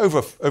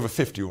over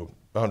 50 or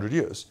 100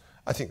 years,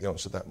 I think the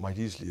answer to that might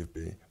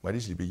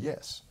easily be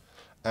yes.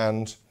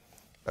 And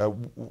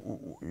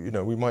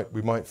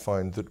we might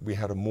find that we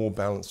had a more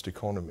balanced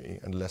economy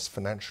and less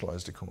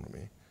financialized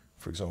economy,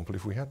 for example,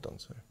 if we had done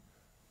so.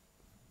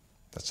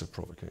 That's a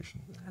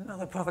provocation.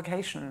 Another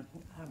provocation.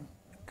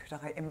 Could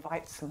I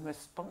invite some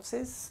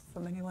responses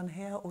from anyone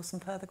here or some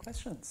further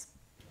questions?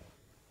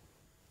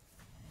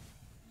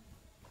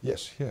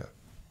 Yes, here.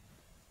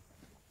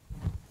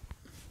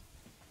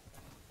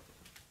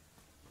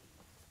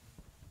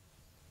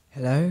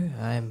 Hello,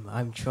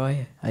 I'm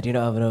Troy. I do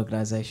not have an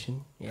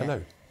organisation. Yeah.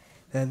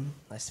 Hello.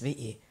 Nice to meet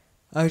you.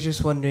 I was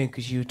just wondering,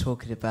 because you were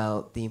talking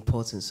about the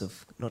importance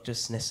of not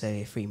just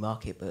necessarily a free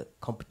market, but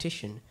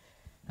competition.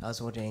 I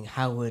was wondering,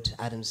 how would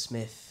Adam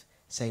Smith,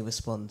 say,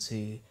 respond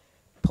to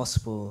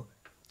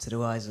the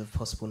rise of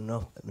possible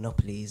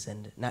monopolies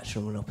and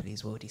natural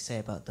monopolies? What would he say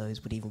about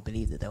those? Would he even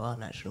believe that there are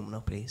natural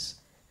monopolies?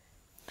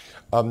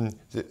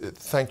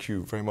 Thank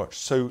you very much.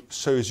 So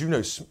as you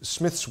know,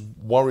 Smith's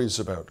worries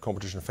about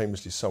competition are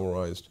famously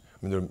summarized.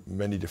 I mean, there are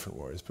many different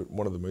worries, but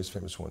one of the most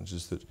famous ones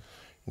is that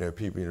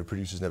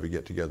producers never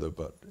get together,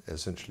 but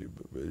essentially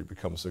it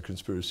becomes a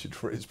conspiracy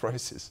to raise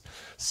prices.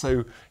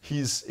 So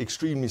he's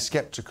extremely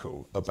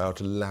skeptical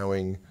about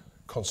allowing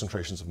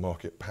concentrations of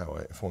market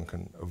power if one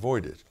can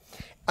avoid it.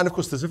 And of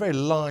course, there's a very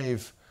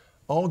live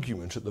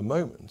argument at the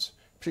moment,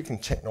 particularly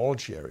in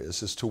technology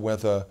areas, as to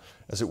whether,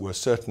 as it were,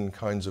 certain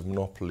kinds of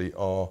monopoly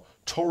are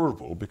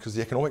tolerable because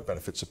the economic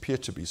benefits appear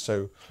to be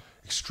so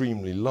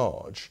extremely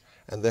large,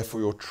 and therefore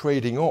you're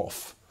trading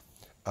off,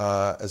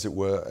 as it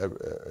were,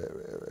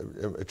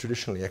 a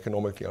traditionally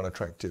economically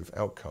unattractive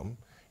outcome.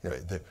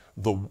 The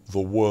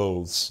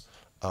world's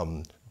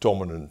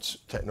dominant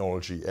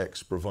technology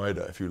X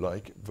provider, if you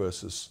like,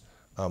 versus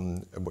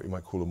what you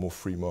might call a more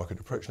free market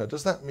approach. Now,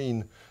 does that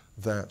mean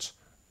that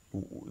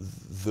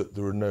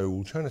there are no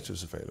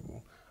alternatives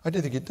available? I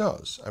don't think it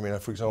does. I mean,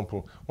 for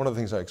example, one of the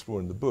things I explore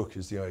in the book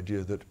is the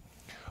idea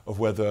of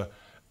whether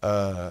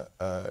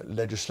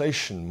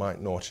legislation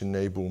might not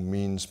enable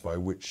means by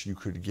which you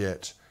could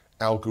get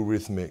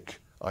algorithmic,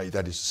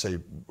 that is to say,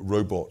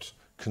 robot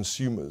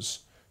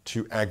consumers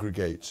to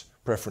aggregate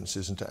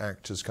preferences and to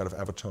act as kind of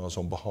avatars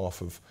on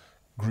behalf of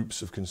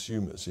groups of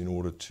consumers in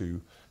order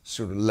to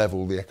sort of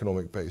level the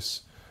economic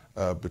base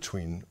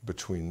between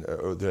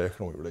the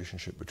economic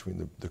relationship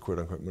between the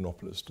quote-unquote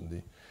monopolist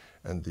and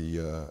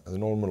the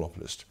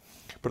non-monopolist.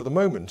 But at the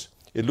moment,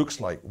 it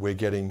looks like we're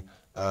getting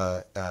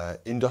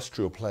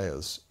industrial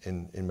players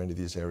in many of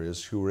these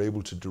areas who are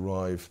able to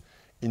derive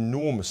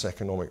enormous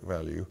economic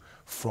value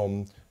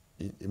from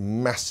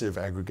massive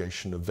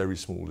aggregation of very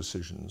small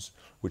decisions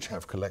which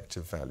have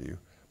collective value,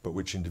 but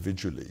which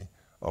individually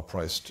are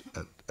priced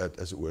at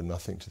as it were,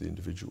 nothing to the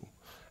individual.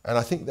 And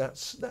I think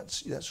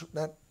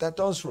that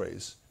does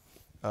raise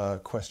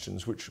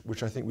questions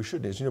which I think we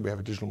should. As you know, we have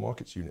a digital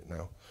markets unit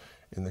now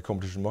in the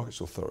Competition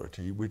Markets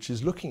Authority, which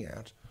is looking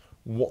at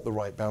what the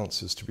right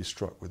balance is to be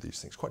struck with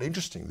these things. Quite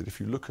interesting that if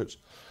you look at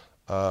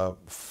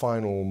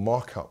final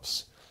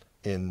markups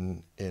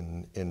in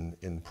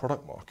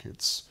product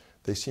markets,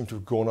 they seem to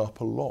have gone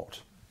up a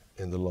lot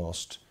in the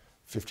last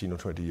 15 or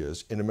 20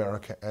 years in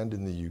America and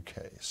in the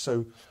UK.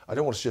 So I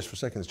don't want to suggest for a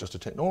second it's just a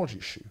technology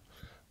issue,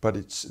 but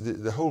it's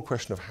the whole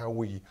question of how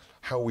we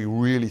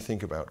really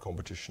think about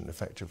competition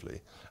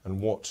effectively,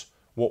 and what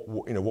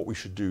we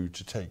should do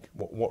to take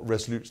what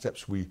resolute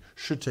steps we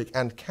should take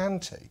and can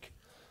take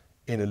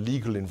in a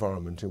legal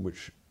environment in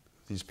which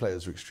these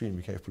players are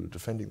extremely capable of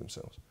defending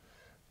themselves.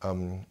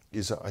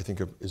 Is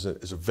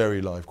a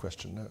very live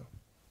question now.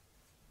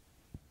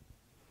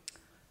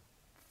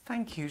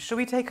 Thank you. Shall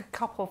we take a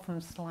couple from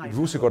slides? We've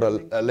also got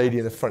a lady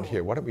in the front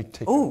here. Why don't we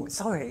take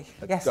sorry.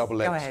 a Yes,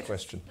 double-edged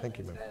question? Thank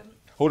you, madam.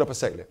 Hold up a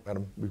second,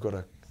 madam. We've got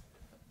a...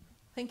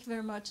 Thank you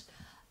very much.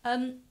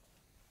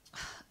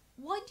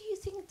 Why do you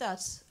think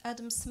that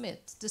Adam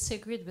Smith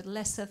disagreed with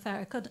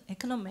laissez-faire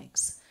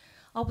economics?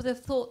 I would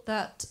have thought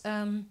that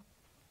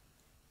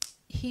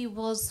he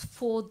was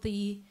for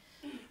the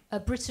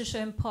British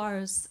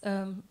Empire's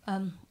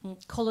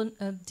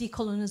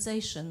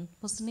decolonization,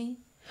 wasn't he?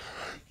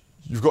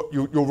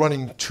 You're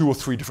running two or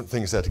three different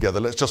things there together.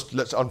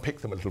 Let's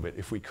unpick them a little bit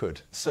if we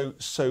could. So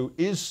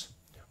in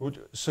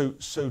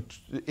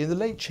the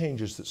late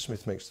changes that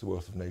Smith makes to the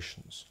Wealth of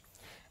Nations,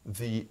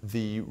 the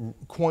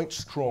quite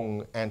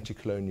strong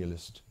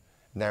anti-colonialist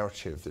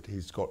narrative that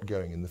he's got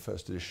going in the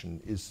first edition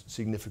is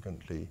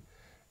significantly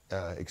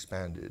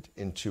expanded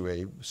into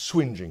a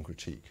swingeing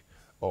critique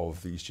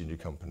of the East India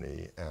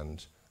Company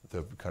and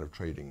the kind of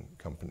trading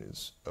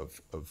companies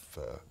of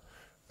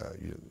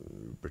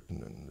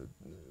Britain and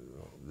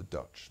the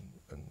Dutch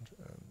and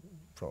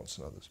France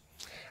and others.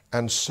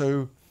 And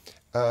so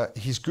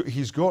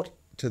he's got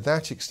to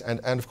that extent,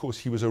 and of course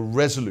he was a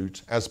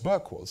resolute, as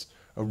Burke was,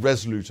 a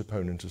resolute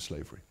opponent of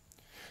slavery.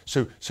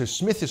 So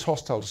Smith is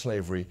hostile to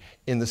slavery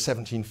in the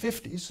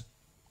 1750s.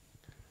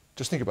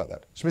 Just think about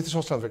that. Smith is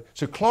hostile to slavery.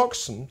 So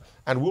Clarkson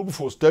and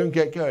Wilberforce don't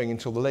get going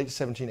until the late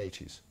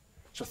 1780s.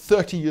 So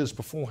 30 years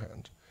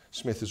beforehand,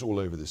 Smith is all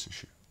over this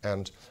issue.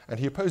 And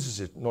he opposes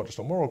it not just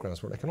on moral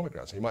grounds, but on economic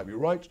grounds. He might be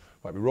right,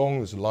 might be wrong.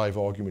 There's a live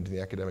argument in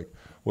the academic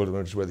world of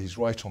knowledge whether he's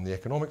right on the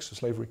economics of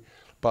slavery.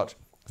 But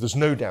there's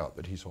no doubt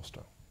that he's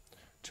hostile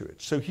to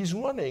it. So he's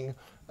running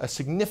a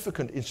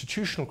significant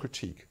institutional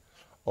critique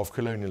of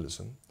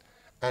colonialism,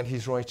 and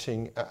he's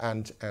writing,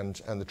 and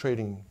the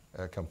trading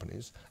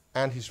companies,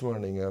 and he's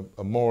running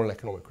a moral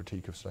economic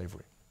critique of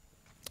slavery.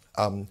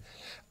 But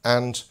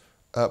then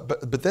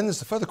there's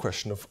the further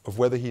question of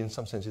whether he in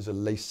some sense is a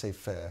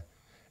laissez-faire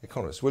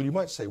economist. Well, you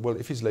might say, well,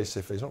 if he's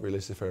laissez-faire, he's not really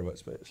laissez-faire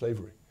about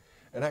slavery.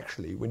 And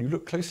actually, when you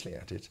look closely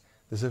at it,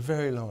 there's a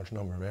very large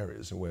number of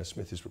areas in where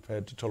Smith is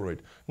prepared to tolerate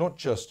not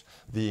just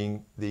the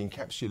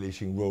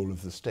encapsulating role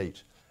of the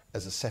state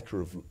as a setter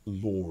of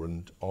law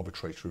and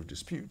arbitrator of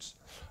disputes,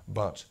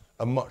 but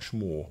a much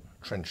more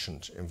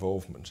trenchant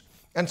involvement.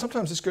 And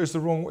sometimes this goes the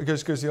wrong way,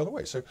 goes the other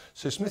way. So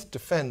Smith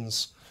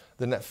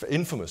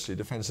infamously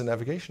defends the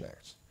Navigation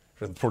Act,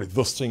 probably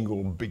the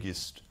single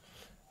biggest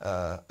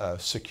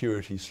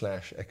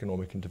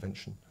security/economic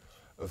intervention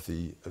of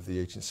the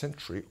 18th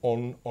century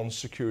on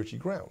security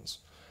grounds.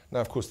 Now,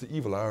 of course, the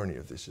evil irony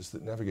of this is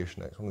that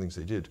Navigation Act, one of the things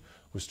they did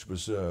was to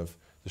preserve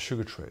the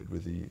sugar trade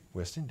with the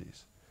West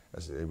Indies,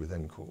 as they were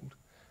then called.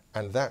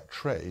 And that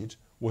trade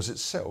was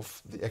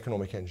itself the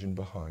economic engine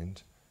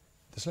behind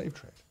the slave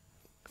trade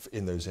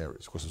in those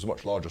areas. Of course, there's a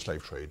much larger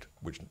slave trade,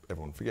 which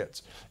everyone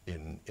forgets,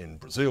 in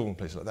Brazil and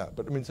places like that.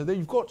 But I mean, so there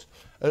you've got,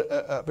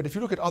 but if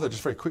you look at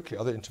just very quickly,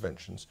 other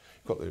interventions,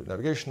 you've got the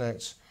Navigation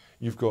Acts,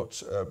 you've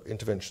got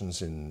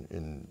interventions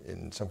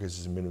in some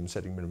cases in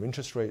setting minimum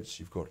interest rates,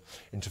 you've got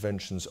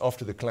interventions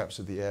after the collapse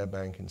of the Air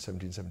Bank in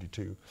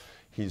 1772.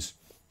 He's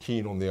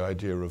keen on the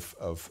idea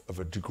of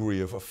a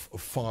degree of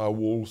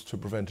firewalls to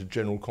prevent a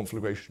general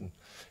conflagration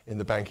in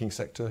the banking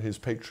sector. His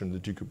patron, the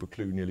Duke of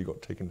Buccleuch, nearly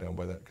got taken down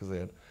by that because they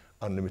had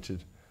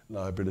unlimited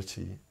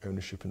liability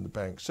ownership in the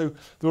bank. So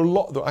there are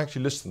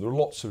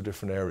lots of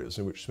different areas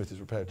in which Smith is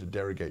prepared to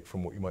derogate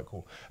from what you might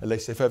call a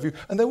laissez-faire view.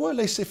 And there were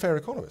laissez-faire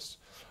economists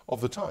of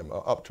the time,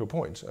 up to a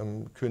point.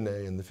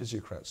 Quenet and the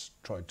physiocrats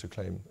tried to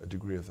claim a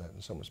degree of that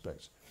in some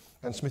respects.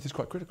 And Smith is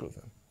quite critical of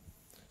them.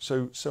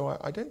 So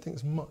I don't think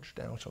there's much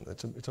doubt on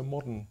that. It's a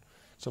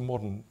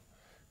modern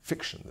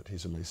fiction that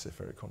he's a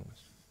laissez-faire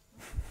economist.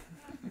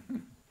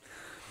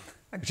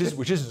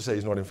 Which isn't to say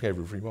he's not in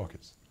favour of free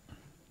markets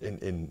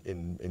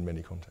in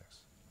many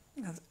contexts.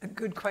 That's a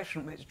good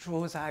question which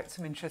draws out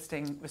some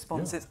interesting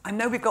responses. Yeah. I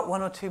know we've got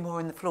one or two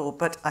more in the floor,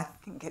 but I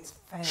think it's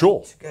fair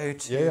to go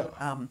to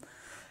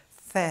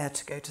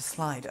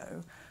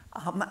Slido.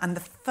 And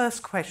the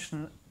first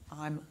question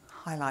I'm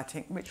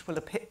highlighting, which will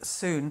appear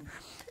soon,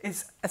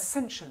 is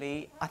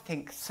essentially, I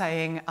think,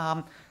 saying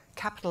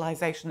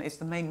capitalisation is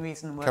the main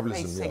reason we're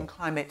facing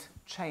climate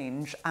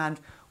change, and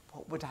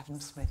what would Adam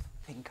Smith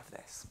think of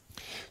this?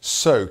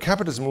 So,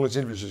 capitalism, all its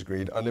individuals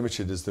agreed,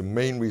 unlimited is the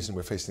main reason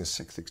we're facing a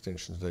sixth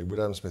extinction today. Would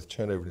Adam Smith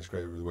turn over in his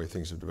grave with the way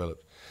things have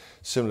developed?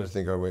 Similar to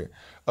think our way.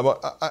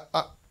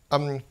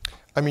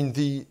 I mean,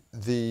 the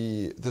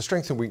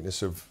strength and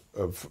weakness of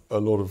a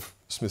lot of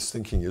Smith's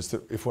thinking is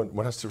that if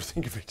one has to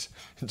think of it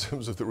in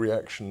terms of the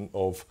reaction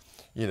of,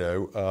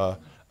 a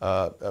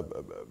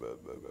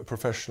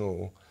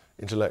professional,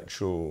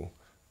 intellectual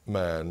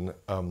man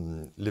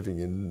living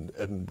in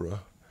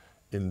Edinburgh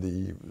in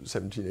the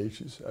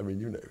 1780s. I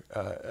mean,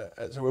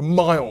 so we're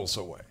miles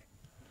away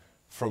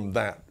from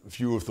that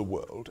view of the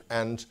world,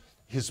 and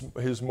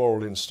his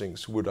moral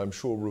instincts would, I'm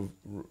sure,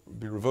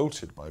 be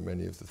revolted by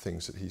many of the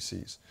things that he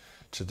sees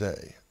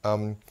today.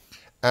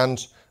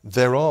 And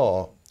there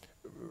are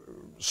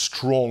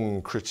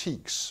strong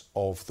critiques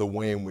of the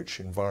way in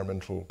which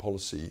environmental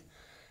policy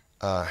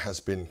has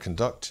been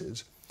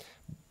conducted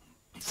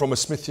from a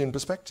Smithian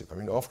perspective. I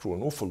mean, after all,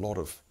 an awful lot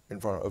of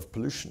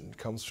pollution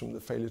comes from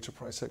the failure to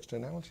price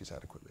externalities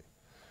adequately,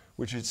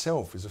 which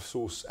itself is a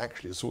source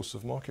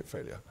of market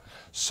failure.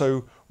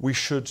 So we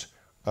should,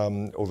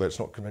 although it's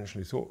not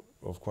conventionally thought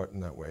of quite in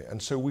that way,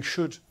 and so we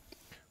should,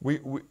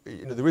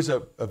 there is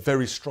a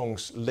very strong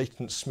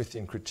latent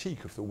Smithian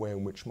critique of the way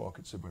in which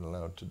markets have been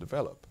allowed to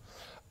develop.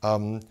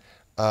 Now,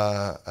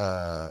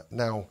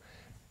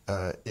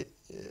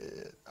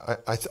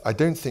 I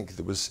don't think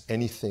there was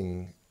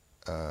anything.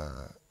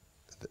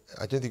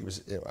 I don't think it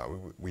was.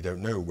 We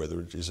don't know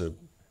whether it is a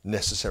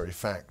necessary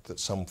fact that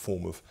some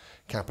form of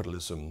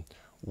capitalism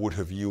would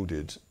have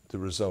yielded the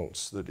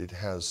results that it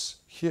has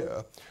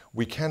here.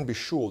 We can be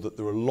sure that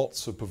there are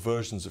lots of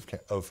perversions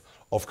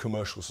of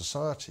commercial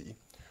society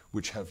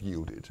which have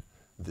yielded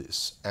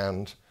this.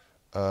 And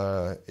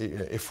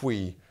if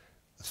we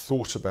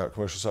thought about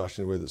commercial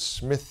society in the way that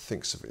Smith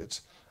thinks of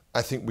it,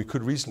 I think we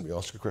could reasonably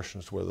ask a question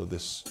as to whether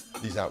these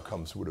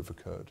outcomes would have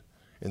occurred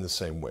in the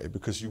same way,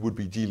 because you would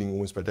be dealing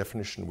almost by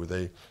definition with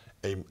a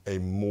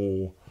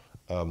more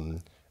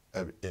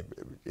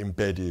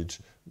embedded,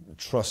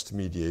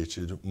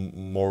 trust-mediated,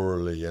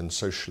 morally and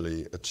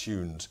socially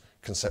attuned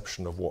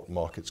conception of what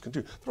markets can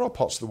do. There are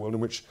parts of the world in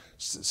which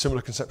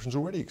similar conceptions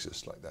already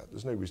exist like that.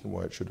 There's no reason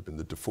why it should have been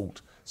the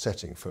default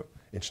setting for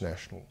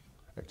international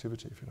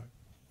activity, if you like.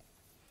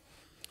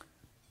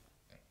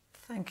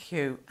 Thank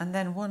you. And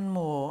then one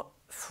more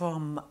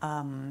from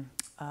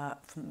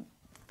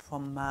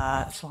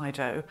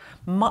Slido.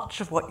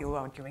 Much of what you're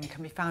arguing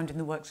can be found in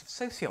the works of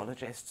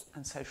sociologists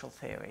and social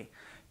theory.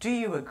 Do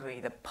you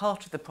agree that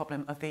part of the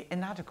problem of the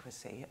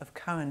inadequacy of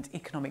current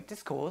economic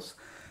discourse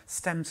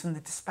stems from the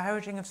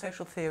disparaging of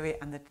social theory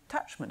and the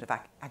detachment of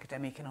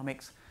academic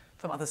economics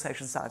from other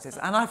social societies?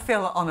 And I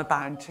feel honour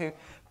bound to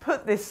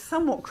put this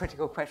somewhat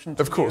critical question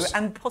to you,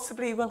 and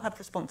possibly we'll have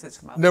responses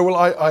from others. No, well,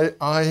 I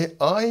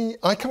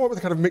come up with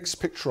a kind of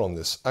mixed picture on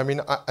this. I mean,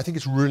 I think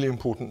it's really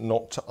important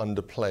not to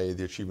underplay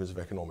the achievements of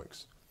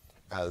economics.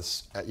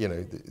 As you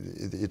know,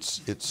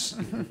 it's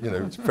you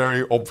know, it's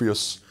very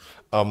obvious,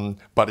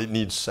 but it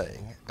needs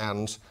saying,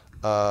 and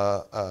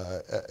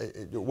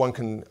one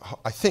can,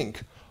 I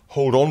think,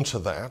 hold on to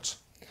that.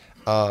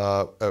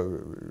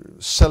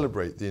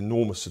 Celebrate the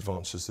enormous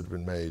advances that have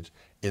been made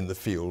in the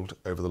field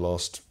over the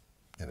last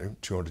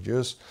 200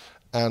 years,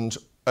 and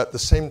at the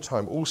same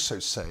time also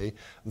say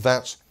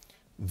that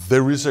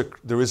there is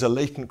a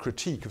latent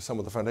critique of some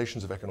of the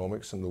foundations of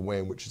economics and the way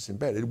in which it's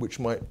embedded, which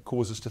might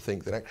cause us to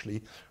think that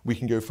actually we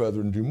can go further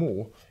and do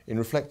more in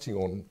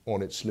reflecting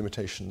on its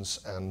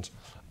limitations and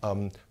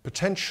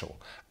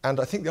potential. And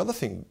I think the other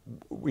thing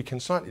we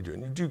can slightly do,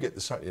 and you do get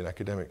this slightly in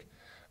academic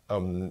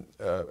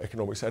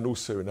economics and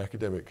also in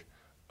academic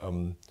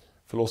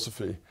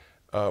philosophy,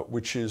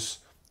 which is,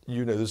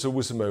 there's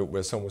always a moment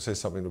where someone will say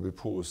something, there'll be a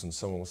pause, and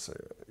someone will say,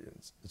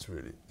 it's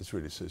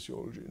really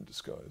sociology in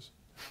disguise,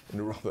 in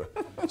a rather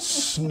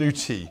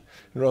snooty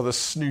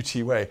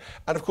way.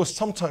 And of course,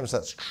 sometimes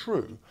that's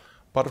true,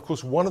 but of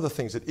course, one of the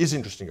things that is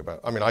interesting about,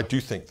 I do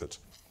think that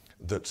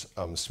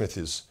Smith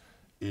is,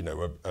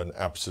 an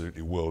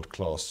absolutely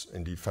world-class,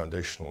 indeed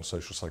foundational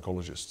social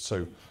psychologist.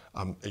 So,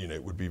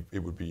 it would be,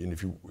 and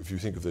if you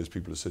think of those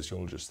people as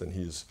sociologists, then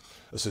he is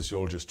a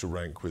sociologist to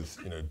rank with,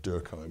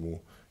 Durkheim or,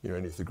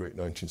 any of the great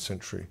 19th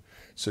century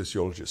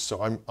sociologists.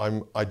 So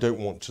I don't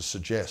want to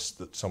suggest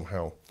that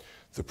somehow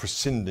the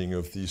prescinding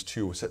of these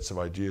two sets of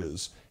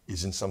ideas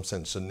is in some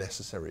sense a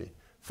necessary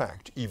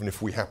fact, even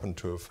if we happen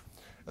to have,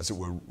 as it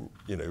were,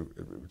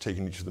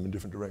 taken each of them in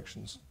different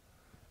directions,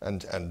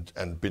 and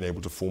been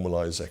able to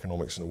formalize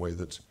economics in a way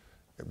that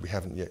we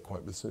haven't yet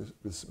quite with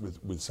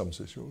some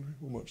sociology,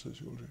 or much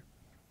sociology.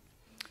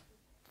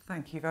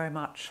 Thank you very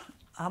much.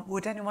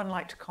 Would anyone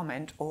like to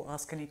comment or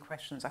ask any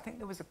questions? I think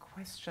there was a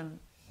question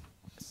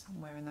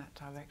somewhere in that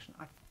direction.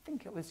 I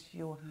think it was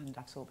your hand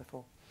I saw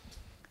before.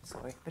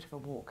 Sorry, a bit of a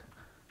walk.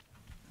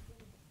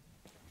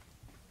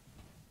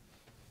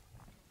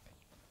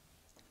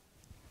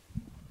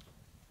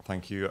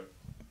 Thank you.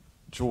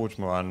 George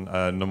Moran,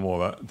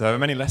 Nomura. There are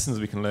many lessons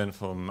we can learn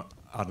from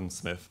Adam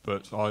Smith,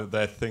 but are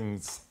there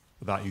things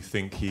that you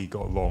think he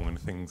got wrong and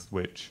things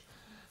which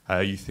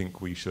you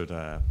think we should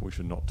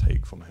not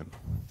take from him?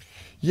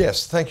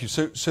 Yes, thank you.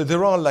 So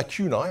there are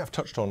lacunae. I've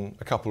touched on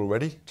a couple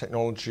already.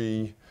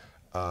 Technology,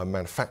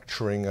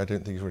 manufacturing. I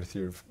don't think he's read a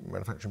theory of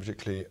manufacturing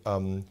particularly.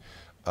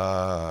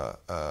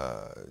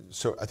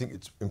 So I think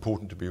it's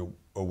important to be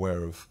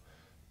aware of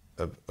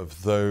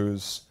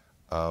those.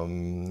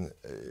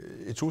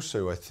 It's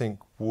also, I think,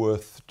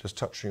 worth just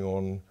touching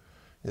on.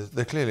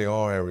 There clearly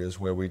are areas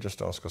where we just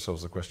ask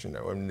ourselves the question.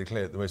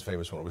 The most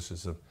famous one, obviously,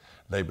 is the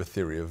labour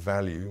theory of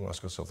value. We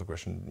ask ourselves the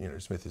question.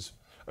 Smith is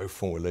a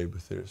former labour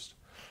theorist.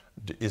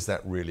 Is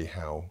that really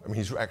how?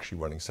 He's actually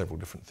running several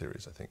different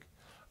theories. I think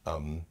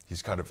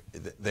he's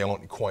they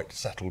aren't quite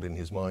settled in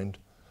his mind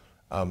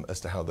as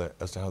to how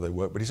they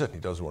work. But he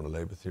certainly does run a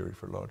labour theory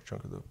for a large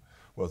chunk of the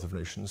wealth of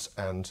nations.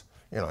 And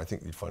I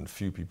think you'd find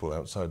few people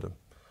outside the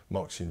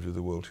Marxian view of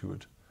the world who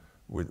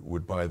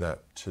would buy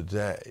that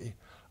today.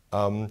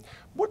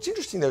 What's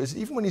interesting though is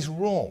even when he's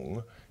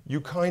wrong,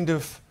 you kind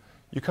of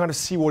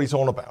see what he's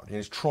on about.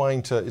 He's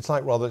trying to. It's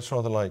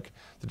rather like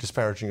the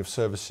disparaging of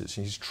services.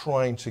 He's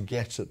trying to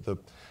get at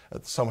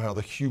somehow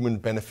the human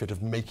benefit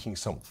of making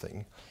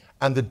something,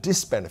 and the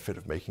disbenefit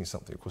of making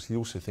something. Of course, he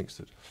also thinks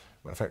that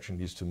manufacturing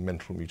leads to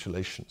mental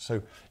mutilation.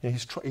 So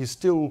he's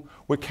still.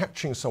 We're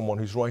catching someone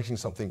who's writing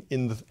something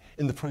in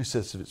the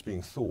process of its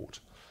being thought.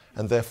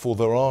 And therefore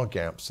there are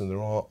gaps and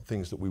there are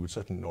things that we would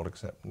certainly not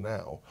accept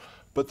now.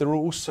 But there are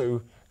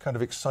also kind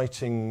of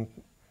exciting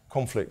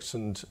conflicts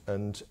and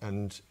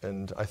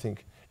I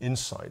think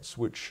insights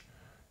which,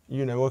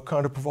 are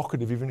kind of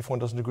provocative even if one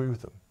doesn't agree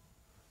with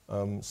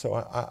them. So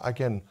I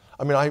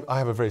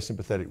have a very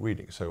sympathetic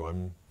reading, so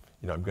I'm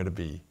going to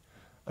be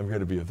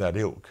of that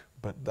ilk.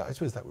 But I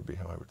suppose that would be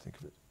how I would think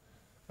of it.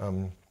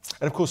 And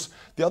of course,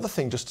 the other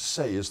thing just to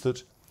say is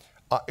that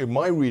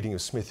my reading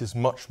of Smith is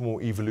much more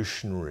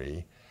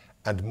evolutionary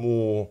and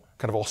more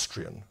kind of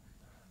Austrian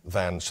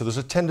than. So there's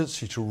a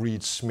tendency to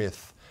read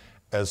Smith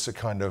as a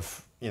kind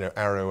of,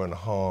 Arrow and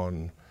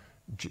Hahn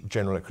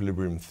general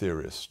equilibrium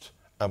theorist,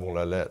 avant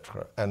la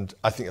lettre, and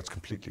I think that's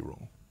completely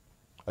wrong.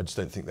 I just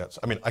don't think that's,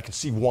 I can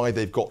see why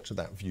they've got to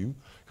that view,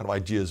 kind of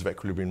ideas of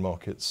equilibrium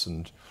markets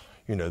and,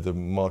 the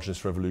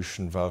marginist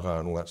revolution,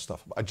 Varin and all that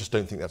stuff. I just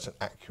don't think that's an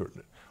accurate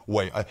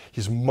way.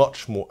 He's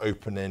much more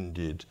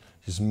open-ended.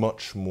 He's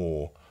much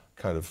more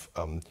kind of,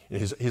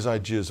 his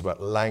ideas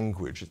about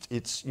language.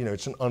 It's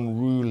an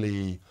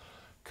unruly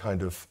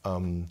kind of,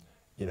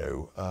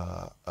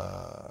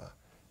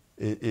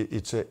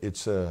 it's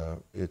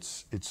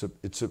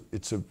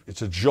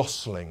a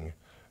jostling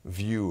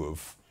view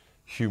of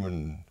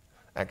human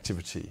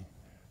activity,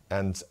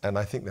 and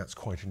I think that's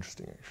quite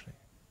interesting, actually.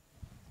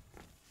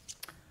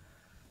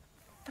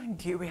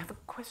 Thank you. We have a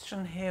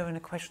question here and a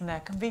question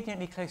there,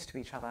 conveniently close to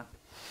each other.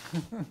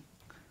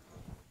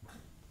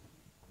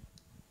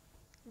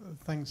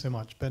 Thanks so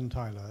much. Ben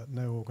Tyler,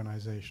 No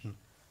Organisation.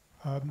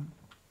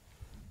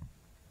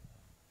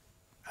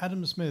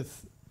 Adam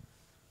Smith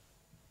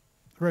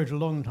wrote a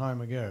long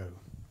time ago,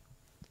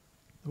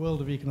 the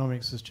world of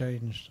economics has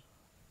changed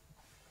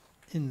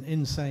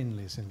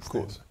insanely since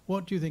then.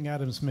 What do you think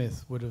Adam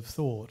Smith would have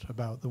thought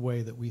about the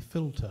way that we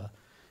filter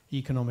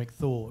economic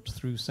thought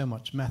through so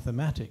much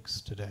mathematics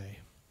today?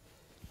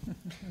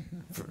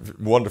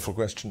 Wonderful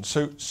question.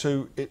 So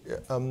towards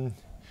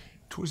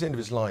the end of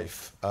his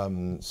life,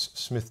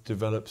 Smith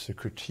develops a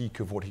critique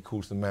of what he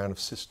calls the man of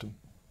system.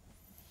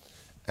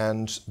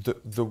 And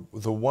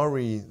the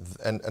worry,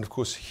 and of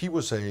course he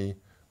was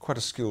quite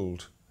a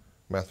skilled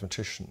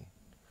mathematician.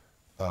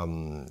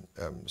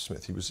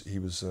 Smith,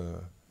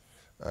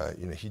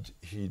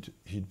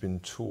 he'd been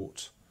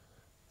taught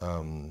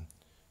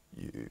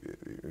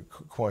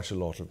quite a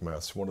lot of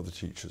maths. One of the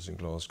teachers in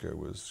Glasgow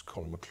was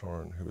Colin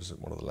Maclaurin, who was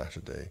one of the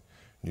latter-day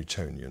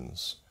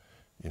Newtonians.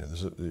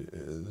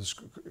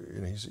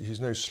 He's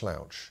no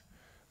slouch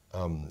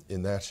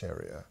in that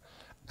area,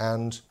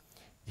 and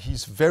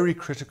he's very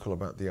critical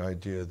about the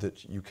idea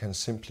that you can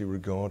simply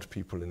regard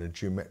people in a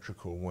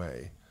geometrical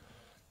way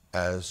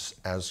as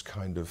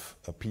kind of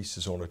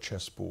pieces on a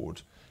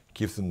chessboard,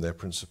 give them their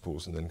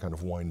principles, and then kind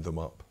of wind them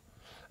up.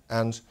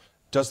 And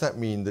does that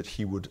mean that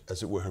he would,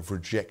 as it were, have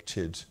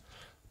rejected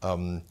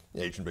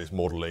agent-based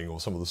modelling or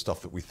some of the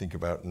stuff that we think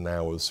about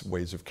now as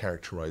ways of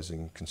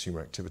characterising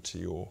consumer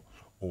activity or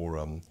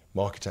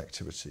market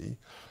activity?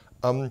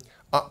 I'm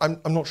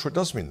not sure it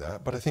does mean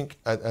that, but I think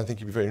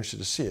he'd be very interested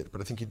to see it.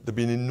 But I think there'd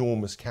be an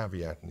enormous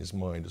caveat in his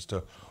mind as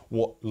to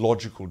what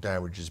logical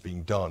damage is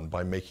being done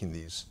by making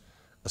these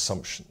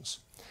assumptions.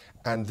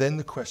 And then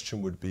the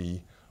question would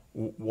be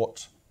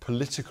what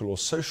political or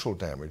social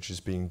damage is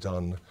being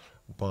done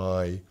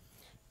by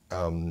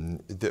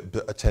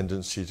a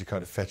tendency to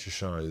kind of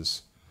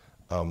fetishize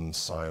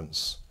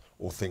science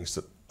or things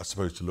that are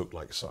supposed to look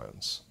like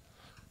science.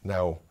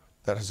 Now,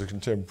 that has a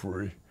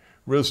contemporary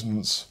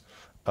resonance,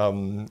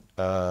 as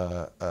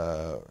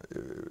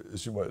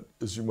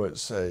you might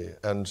say,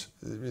 and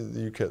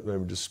the UK at the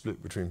moment is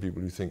split between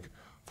people who think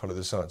follow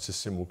the science is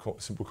simple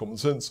common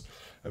sense,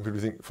 and people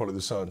who think follow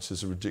the science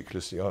is a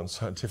ridiculously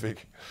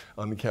unscientific,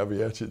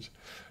 uncaveated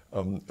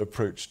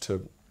approach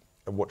to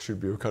what should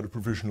be a kind of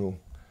provisional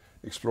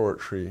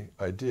exploratory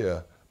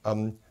idea.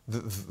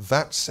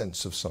 That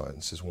sense of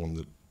science is one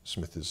that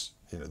Smith is,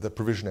 the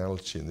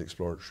provisionality and the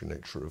exploratory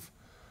nature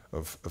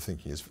of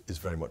thinking is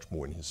very much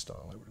more in his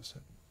style, I would have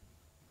said.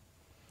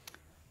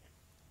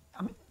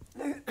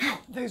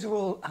 Those are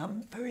all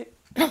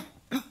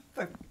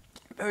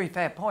very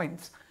fair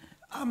points.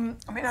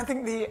 I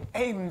think the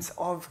aims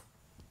of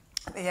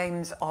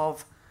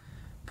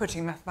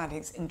putting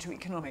mathematics into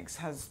economics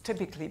has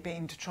typically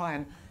been to try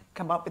and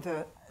come up with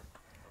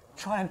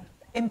try and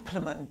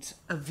implement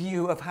a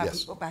view of how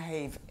people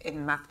behave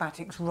in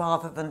mathematics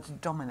rather than to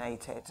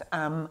dominate it.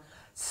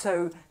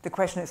 So the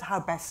question is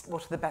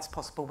what are the best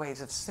possible ways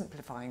of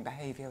simplifying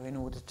behaviour in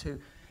order to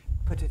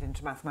put it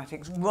into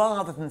mathematics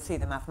rather than see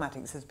the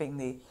mathematics as being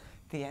the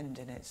end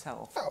in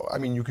itself?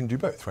 Oh, you can do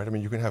both, right?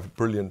 You can have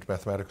brilliant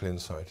mathematical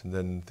insight and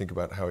then think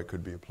about how it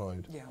could be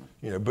applied. Yeah.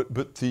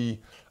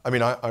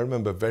 I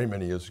remember very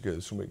many years ago,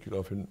 this will make you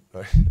laugh,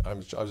 I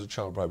was a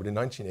child bride, but in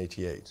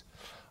 1988,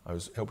 I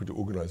was helping to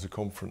organise a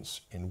conference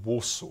in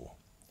Warsaw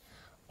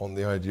on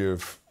the idea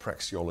of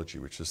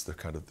praxeology, which is the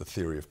kind of the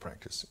theory of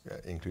practice,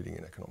 including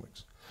in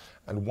economics.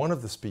 And one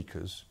of the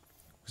speakers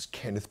was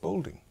Kenneth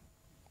Boulding,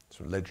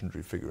 sort of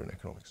legendary figure in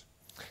economics.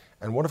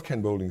 And one of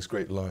Ken Boulding's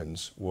great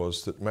lines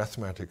was that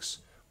mathematics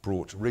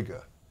brought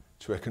rigour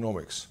to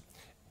economics.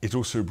 It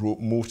also brought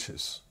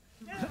mortis.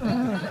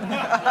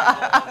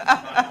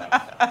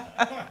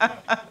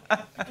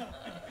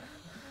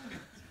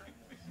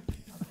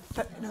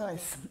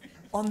 Nice.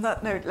 On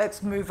that note,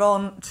 let's move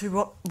on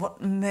to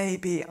what may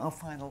be our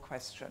final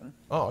question.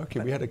 Oh, okay.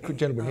 We had a good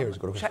gentleman here who's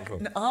got a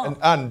question.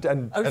 And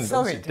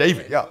sorry,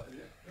 David. Yeah,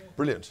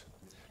 brilliant.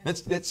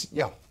 Let's. Given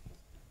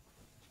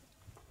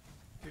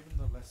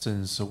the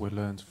lessons we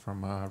learned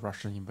from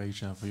Russian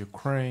invasion of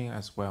Ukraine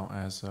as well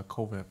as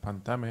COVID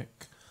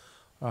pandemic,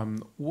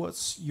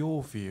 What's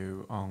your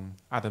view on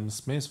Adam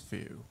Smith's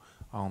view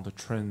on the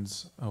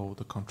trends or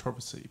the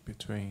controversy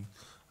between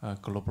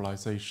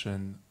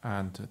globalization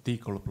and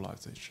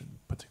deglobalization,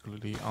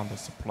 particularly on the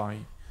supply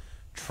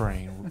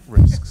chain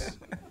risks?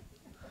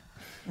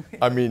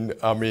 I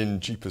mean,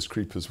 Jeepers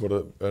Creepers! What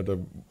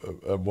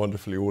a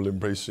wonderfully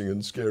all-embracing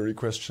and scary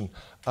question.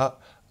 I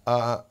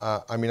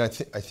mean, I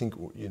think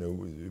you know,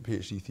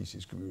 PhD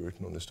theses could be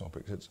written on this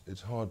topic.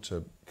 It's hard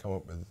to come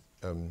up with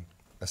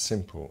a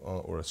simple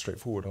or a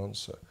straightforward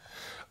answer.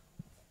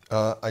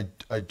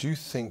 I do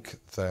think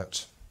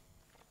that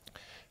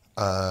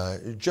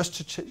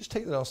just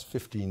take the last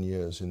 15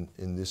 years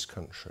in this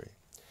country,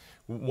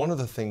 one of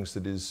the things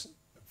that is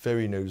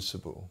very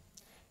noticeable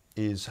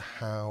is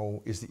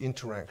the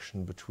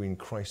interaction between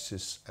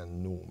crisis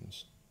and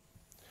norms.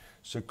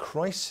 So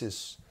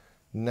crisis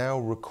now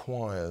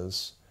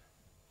requires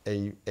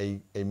a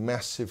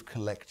massive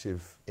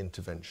collective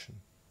intervention,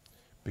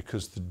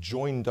 because the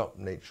joined up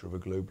nature of a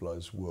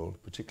globalized world,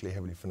 particularly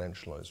heavily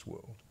financialized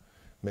world,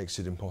 makes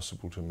it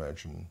impossible to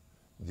imagine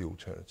the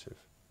alternative.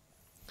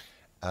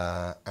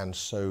 And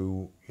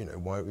so, you know,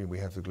 why we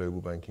have the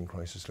global banking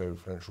crisis, global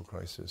financial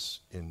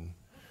crisis in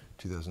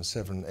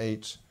 2007,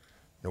 8.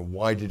 You know,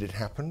 why did it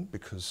happen?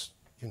 Because,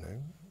 you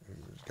know,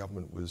 the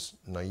government was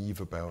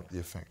naive about the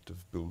effect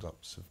of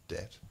build-ups of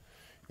debt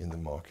in the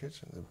market.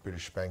 And the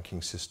British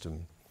banking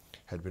system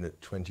had been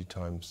at 20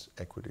 times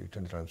equity,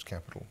 20 times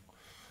capital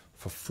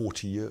for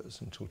 40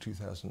 years until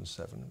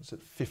 2007. It's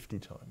at 50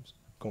 times,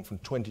 gone from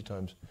 20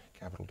 times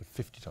capital to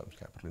 50 times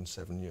capital in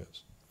 7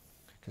 years.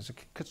 It's a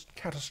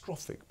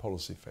catastrophic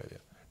policy failure.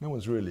 No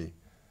one's really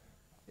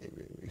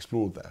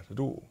explored that at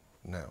all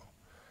now.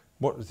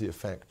 What was the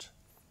effect?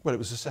 Well, it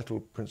was a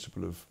settled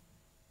principle of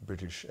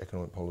British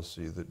economic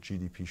policy that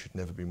GDP should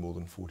never be more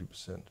than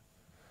 40%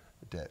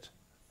 debt.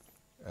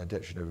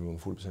 Debt should never be more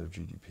than 40% of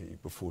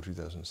GDP before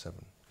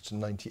 2007. It's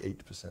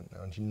 98%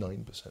 now,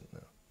 99% now.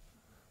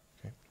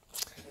 Okay?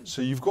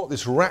 So you've got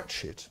this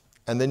ratchet,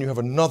 and then you have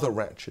another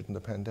ratchet in the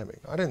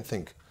pandemic. I don't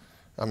think,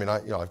 I mean,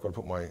 I've got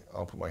to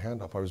I'll put my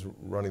hand up. I was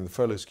running the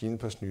furlough scheme. The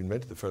person who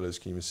invented the furlough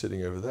scheme is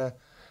sitting over there.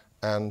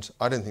 And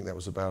I don't think that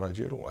was a bad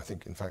idea at all. I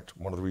think, in fact,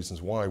 one of the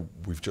reasons why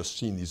we've just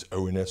seen these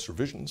ONS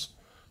revisions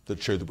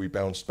that show that we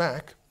bounced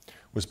back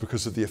was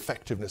because of the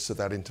effectiveness of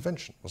that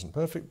intervention. It wasn't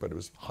perfect, but it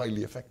was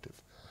highly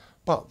effective.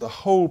 But the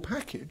whole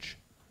package,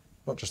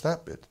 not just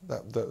that bit,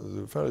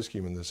 the furlough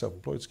scheme and the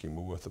self-employed scheme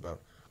were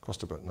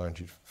cost about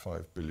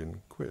 95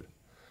 billion quid.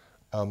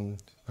 The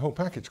whole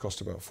package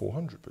cost about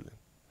 400 billion.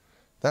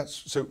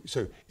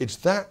 So it's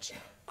that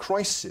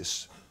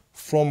crisis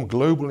from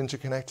global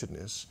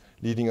interconnectedness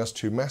leading us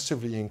to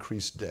massively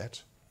increased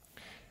debt,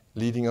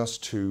 leading us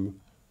to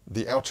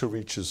the outer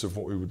reaches of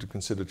what we would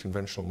consider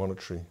conventional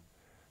monetary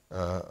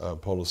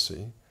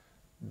policy,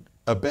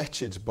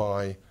 abetted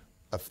by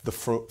the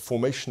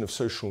formation of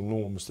social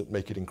norms that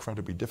make it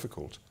incredibly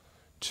difficult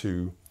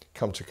to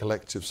come to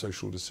collective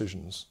social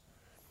decisions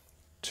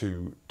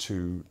to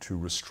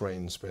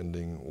restrain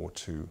spending or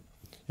to,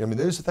 I mean,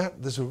 there's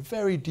a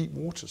very deep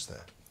waters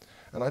there.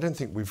 And I don't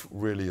think we've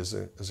really, as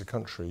a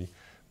country,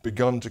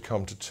 begun to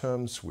come to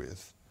terms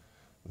with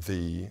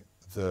the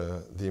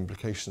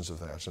implications of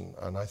that.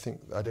 And I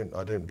think I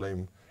don't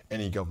blame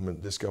any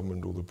government, this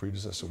government or the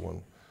predecessor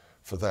one,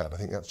 for that. I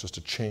think that's just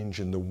a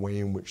change in the way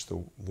in which the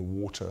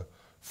water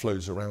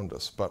flows around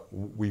us. But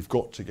we've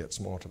got to get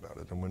smart about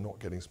it, and we're not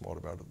getting smart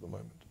about it at the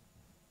moment.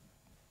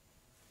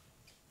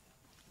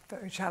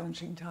 Very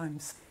challenging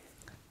times.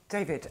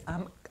 David,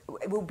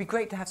 it will be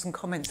great to have some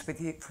comments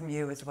from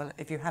you as well,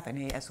 if you have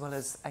any, as well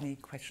as any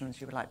questions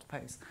you would like to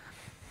pose.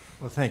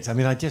 Well, thanks. I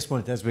mean, I just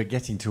wanted, as we're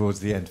getting towards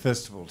the end,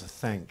 first of all, to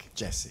thank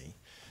Jessie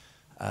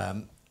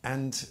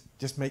and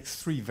just make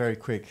three very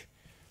quick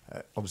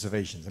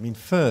observations. I mean,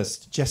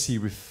 first, Jessie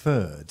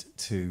referred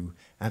to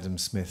Adam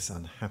Smith's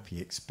unhappy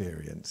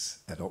experience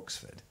at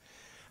Oxford.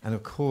 And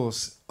of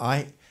course,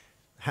 I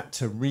had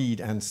to read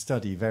and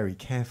study very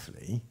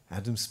carefully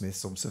Adam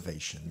Smith's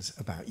observations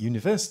about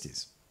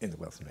universities in the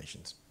wealth of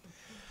nations.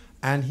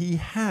 And he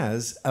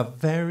has a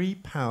very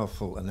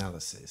powerful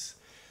analysis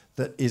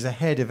that is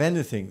ahead of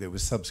anything that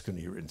was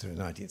subsequently written through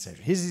the 19th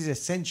century. His is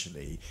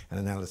essentially an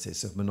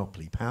analysis of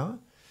monopoly power.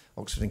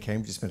 Oxford and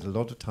Cambridge spent a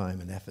lot of time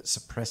and effort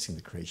suppressing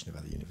the creation of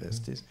other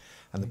universities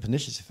and the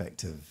pernicious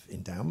effect of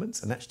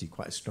endowments, and actually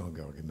quite a strong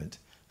argument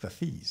for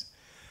fees.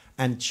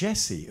 And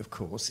Jessie, of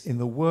course, in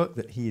the work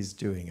that he is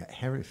doing at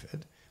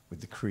Hereford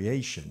with the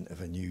creation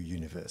of a new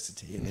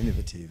university, an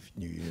innovative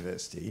new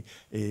university,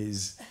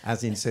 is,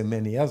 as in so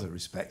many other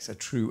respects, a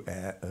true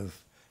heir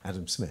of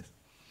Adam Smith.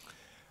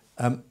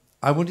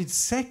 I wanted,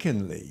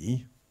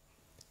 secondly,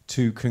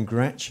 to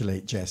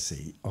congratulate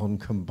Jessie on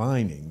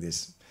combining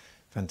this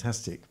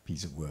fantastic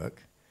piece of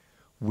work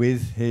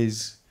with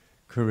his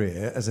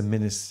career as a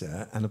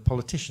minister and a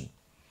politician,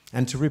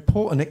 and to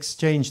report an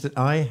exchange that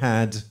I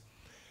had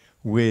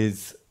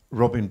with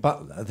Robin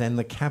Butler, then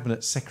the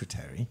cabinet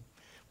secretary,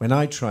 when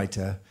I tried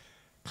to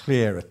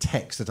clear a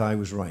text that I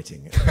was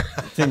writing,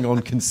 a thing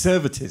on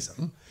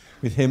conservatism,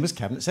 with him as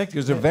cabinet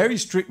secretary. There are very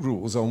strict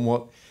rules on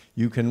what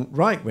you can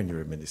write when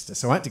you're a minister.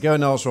 So I had to go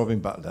and ask Robin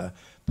Butler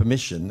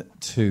permission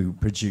to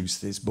produce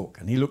this book.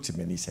 And he looked at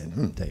me and he said,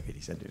 David,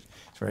 he said,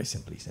 it's very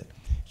simple. He said,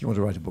 if you want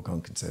to write a book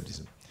on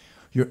conservatism,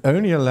 you're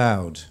only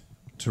allowed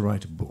to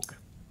write a book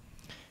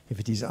if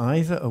it is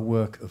either a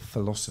work of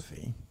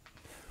philosophy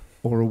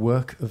or a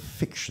work of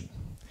fiction.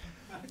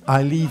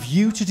 I leave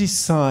you to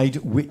decide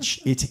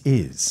which it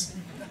is.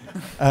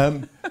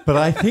 But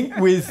I think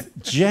with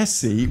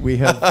Jesse, we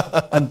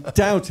have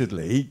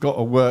undoubtedly got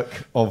a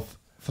work of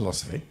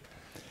philosophy.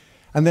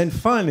 And then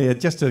finally,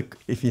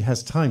 if he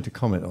has time to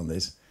comment on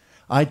this,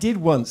 I did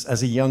once,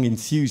 as a young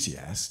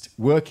enthusiast,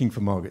 working for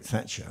Margaret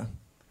Thatcher,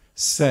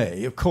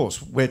 say, of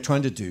course, we're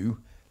trying to do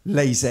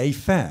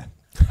laissez-faire.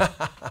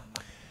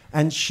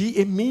 And she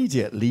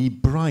immediately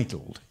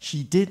bridled.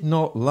 She did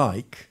not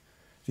like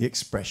the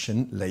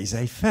expression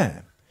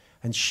laissez-faire.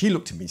 And she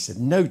looked at me and said,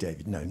 no,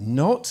 David, no,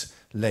 not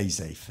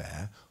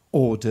laissez-faire,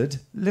 ordered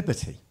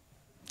liberty.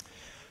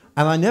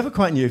 And I never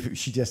quite knew if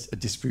she just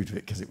disapproved of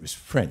it because it was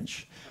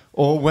French,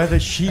 or whether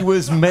she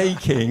was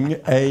making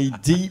a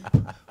deep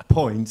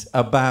point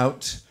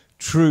about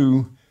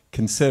true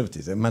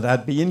conservatism. And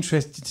I'd be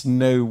interested to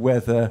know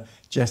whether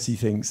Jesse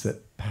thinks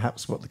that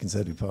perhaps what the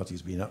Conservative Party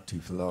has been up to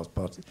for the last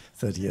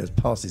 30 years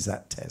passes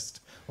that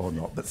test or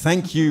not. But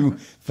thank you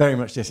very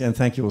much, Jesse, and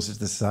thank you also to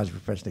the Society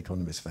of Professional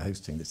Economists for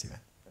hosting this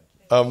event.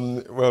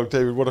 Well,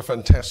 David, what a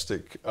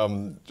fantastic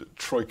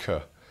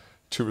troika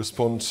to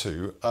respond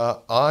to.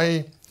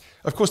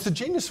 Of course, the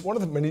genius, one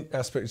of the many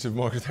aspects of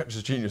Margaret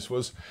Thatcher's genius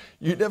was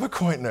you never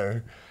quite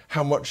know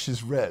how much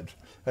she's read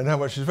and how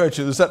much she's very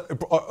true. There's that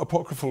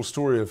apocryphal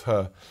story of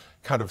her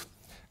kind of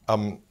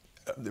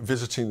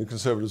visiting the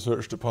Conservative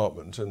Research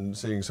Department and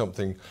seeing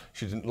something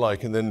she didn't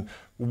like and then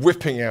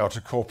whipping out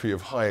a copy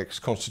of Hayek's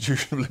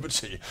Constitution of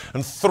Liberty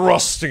and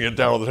thrusting it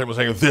down on the table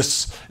saying,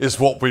 this is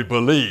what we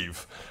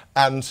believe.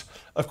 And,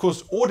 of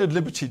course, ordered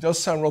liberty does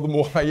sound rather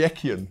more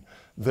Hayekian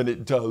than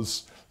it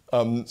does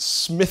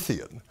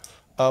Smithian.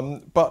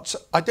 But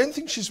I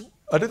think she's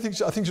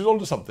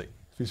onto something,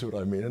 if you see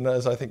what I mean, and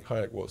as I think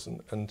Hayek was.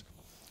 And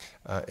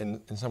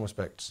in some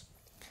respects,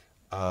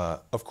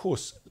 of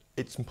course,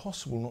 it's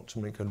impossible not to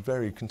make a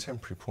very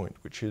contemporary point,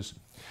 which is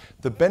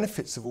the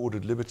benefits of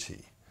ordered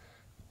liberty,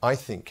 I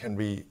think, can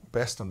be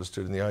best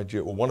understood in the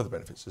idea, or one of the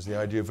benefits is the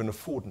idea of an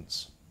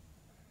affordance.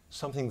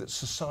 Something that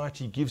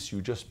society gives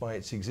you just by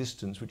its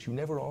existence, which you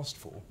never asked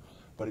for,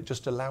 but it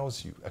just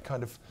allows you a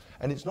kind of,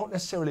 and it's not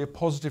necessarily a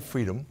positive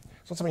freedom,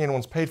 it's not something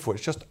anyone's paid for,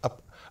 it's just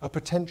a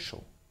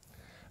potential.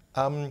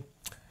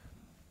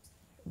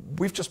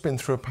 We've just been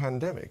through a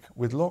pandemic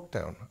with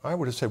lockdown. I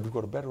would have said we've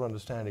got a better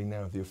understanding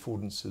now of the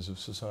affordances of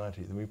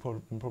society than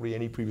probably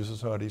any previous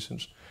society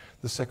since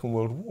the Second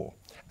World War.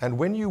 And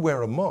when you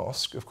wear a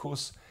mask, of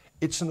course,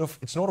 it's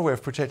not a way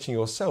of protecting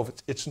yourself,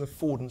 it's an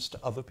affordance to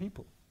other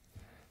people.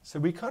 So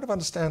we kind of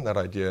understand that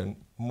idea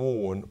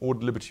more, and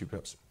ordered liberty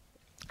perhaps.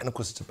 And of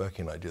course it's a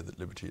Burkean idea that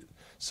liberty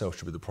itself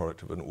should be the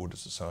product of an ordered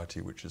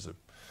society, which is a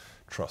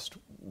trust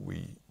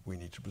we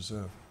need to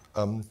preserve.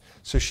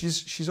 So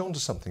she's onto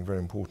something very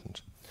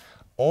important.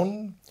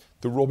 On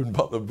the Robin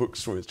Butler book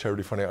story, it's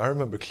terribly funny. I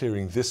remember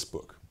clearing this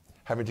book,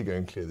 having to go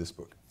and clear this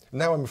book.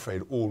 Now I'm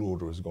afraid all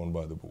order has gone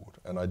by the board,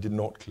 and I did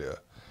not clear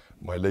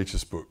my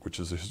latest book, which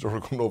is a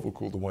historical novel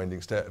called The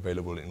Winding Stair,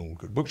 available in all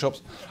good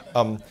bookshops,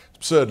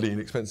 absurdly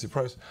inexpensive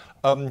price.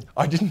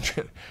 I didn't.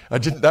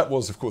 That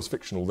was, of course,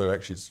 fiction, although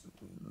actually it's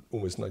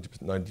almost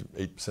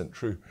 98%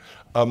 true.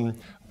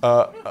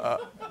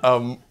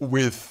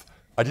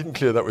 I didn't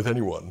clear that with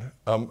anyone,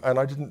 and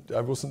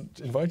I wasn't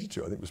invited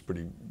to. I think it was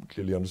pretty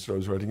clearly understood I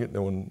was writing it.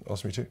 No one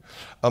asked me to.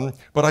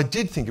 But I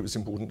did think it was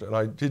important, and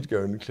I did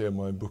go and clear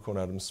my book on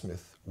Adam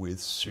Smith with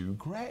Sue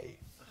Gray,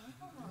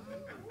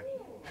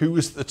 who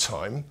was at the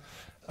time,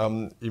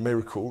 you may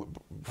recall,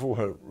 before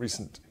her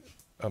recent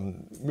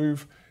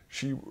move,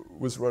 she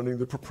was running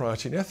the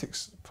propriety and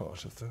ethics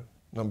part of the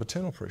Number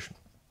 10 operation.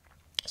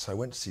 So I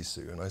went to see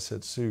Sue, and I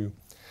said, Sue,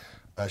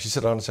 she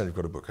said, I understand you've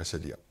got a book. I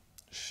said, yeah.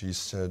 She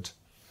said,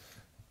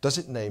 does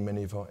it name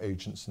any of our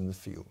agents in the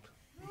field?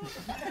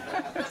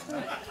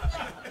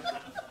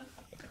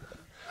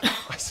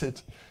 I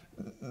said,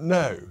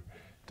 no.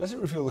 Does it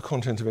reveal the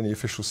content of any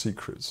official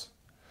secrets?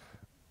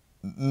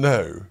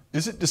 No.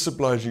 Is it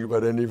disobliging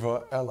about any of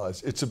our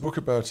allies? It's a book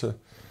about an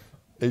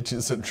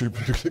 18th century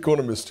political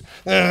economist.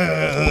 Get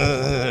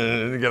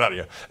out of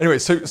here. Anyway,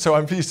 so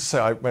I'm pleased to say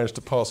I managed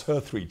to pass her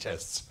 3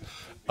 tests.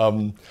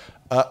 And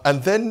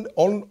then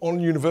on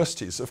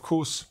universities, of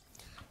course,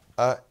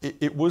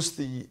 it was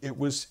the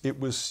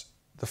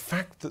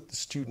fact that the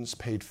students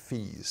paid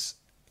fees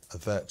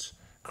that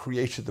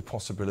created the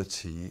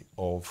possibility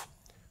of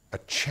a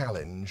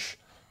challenge,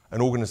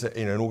 an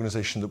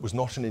organization that was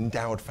not an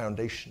endowed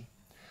foundation,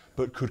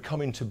 but could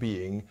come into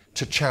being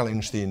to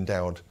challenge the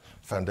endowed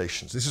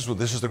foundations. This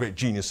is the great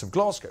genius of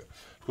Glasgow.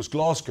 Because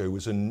Glasgow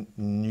was a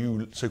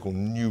new, so-called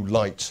New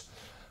Light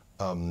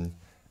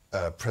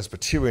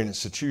Presbyterian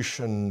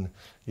institution.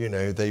 You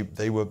know,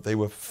 they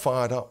were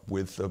fired up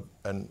with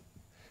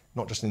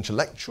not just an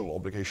intellectual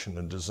obligation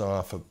and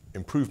desire for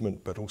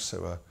improvement, but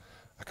also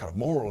a kind of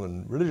moral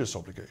and religious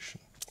obligation.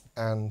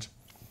 And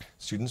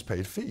students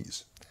paid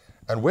fees.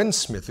 And when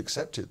Smith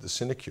accepted the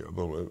sinecure,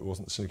 well, it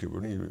wasn't the sinecure,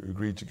 but when he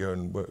agreed to go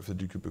and work for the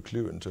Duke of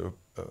Buccleuch and to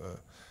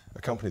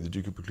accompany the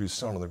Duke of Buccleuch's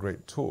son on the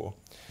Great Tour,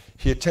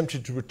 he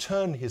attempted to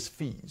return his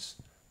fees,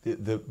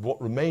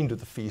 what remained of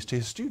the fees, to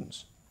his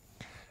students.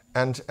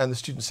 And the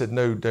students said,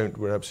 no, don't,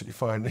 we're absolutely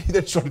fine. And he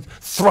then started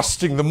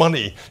thrusting the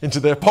money into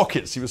their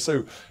pockets. He was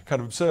so kind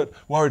of absurd,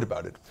 worried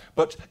about it.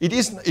 But it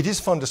is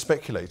fun to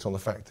speculate on the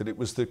fact that it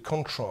was the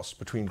contrast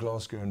between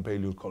Glasgow and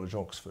Balliol College,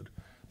 Oxford,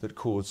 that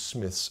caused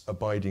Smith's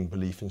abiding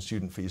belief in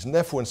student fees. And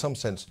therefore, in some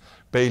sense,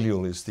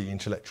 Balliol is the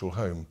intellectual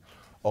home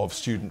of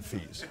student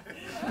fees.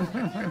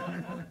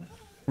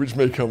 Which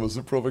may come as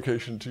a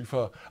provocation too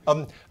far.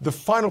 The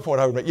final point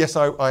I would make, yes,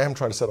 I am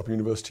trying to set up a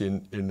university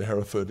in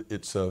Hereford.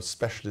 It's a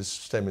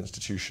specialist STEM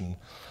institution.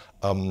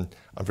 I'm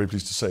very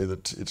pleased to say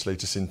that its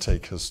latest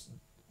intake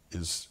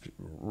is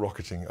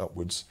rocketing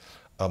upwards,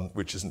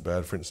 which isn't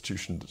bad for an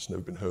institution that's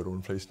never been heard of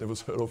in place, never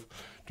was heard of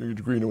doing a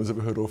degree no one's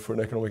ever heard of, for an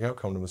economic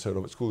outcome no one's heard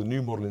of. It's called the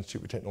New Model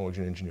Institute for Technology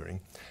and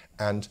Engineering.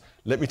 And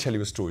let me tell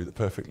you a story that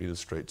perfectly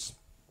illustrates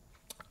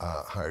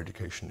higher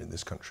education in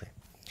this country.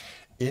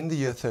 In the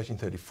year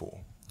 1334,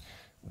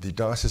 the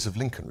Diocese of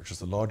Lincoln, which is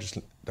the largest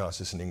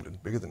diocese in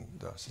England, bigger than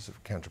the Diocese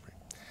of Canterbury,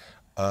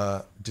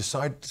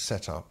 decided to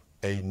set up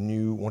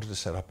wanted to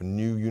set up a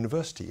new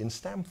university in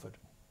Stamford,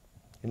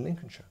 in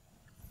Lincolnshire.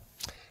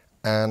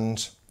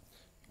 And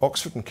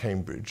Oxford and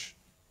Cambridge,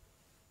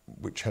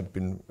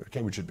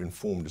 Cambridge had been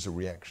formed as a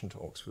reaction to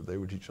Oxford, they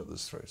were at each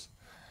other's throats.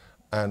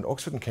 And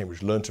Oxford and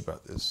Cambridge learnt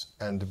about this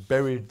and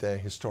buried their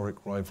historic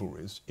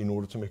rivalries in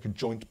order to make a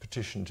joint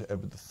petition to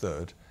Edward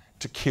III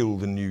to kill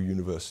the new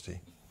university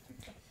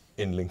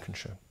in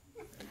Lincolnshire.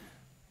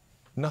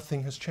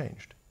 Nothing has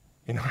changed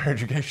in higher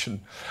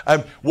education.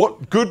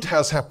 What good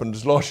has happened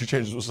has largely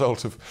changed as a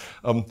result of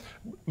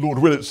Lord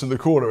Willits in the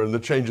corner and the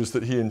changes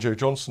that he and Joe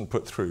Johnson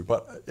put through.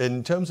 But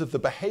in terms of the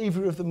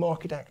behaviour of the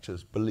market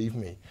actors, believe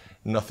me,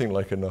 nothing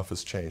like enough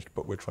has changed.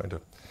 But we're trying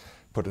to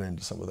put an end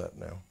to some of that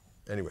now.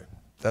 Anyway,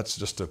 that's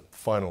just a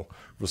final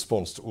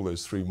response to all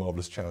those three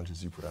marvellous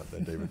challenges you put out there,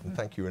 David. And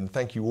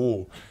thank you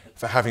all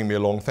for having me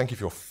along. Thank you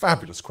for your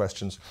fabulous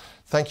questions.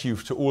 Thank you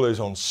to all those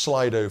on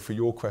Slido for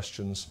your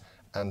questions.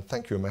 And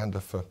thank you,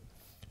 Amanda, for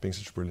being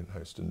such a brilliant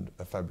host and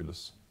a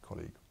fabulous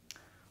colleague.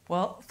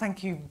 Well,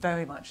 thank you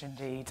very much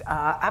indeed.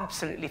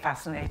 Absolutely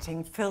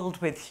fascinating,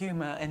 filled with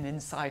humour and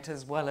insight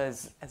as well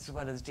as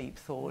deep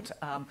thought.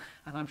 And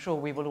I'm sure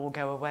we will all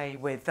go away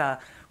with a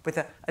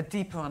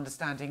deeper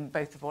understanding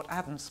both of what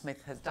Adam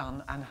Smith has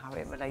done and how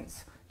it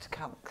relates to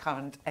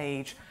current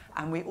age.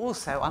 And we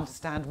also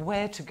understand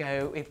where to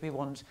go if we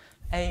want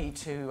A,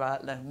 to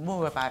learn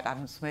more about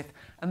Adam Smith,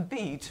 and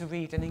B, to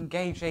read an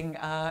engaging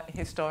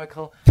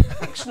historical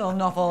fictional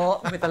novel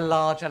with a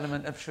large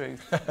element of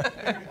truth.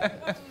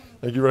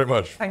 Thank you very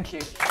much. Thank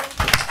you.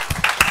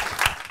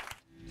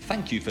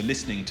 Thank you for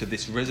listening to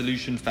this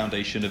Resolution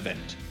Foundation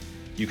event.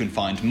 You can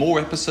find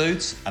more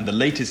episodes and the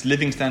latest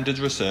living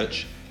standards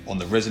research on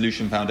the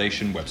Resolution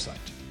Foundation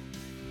website.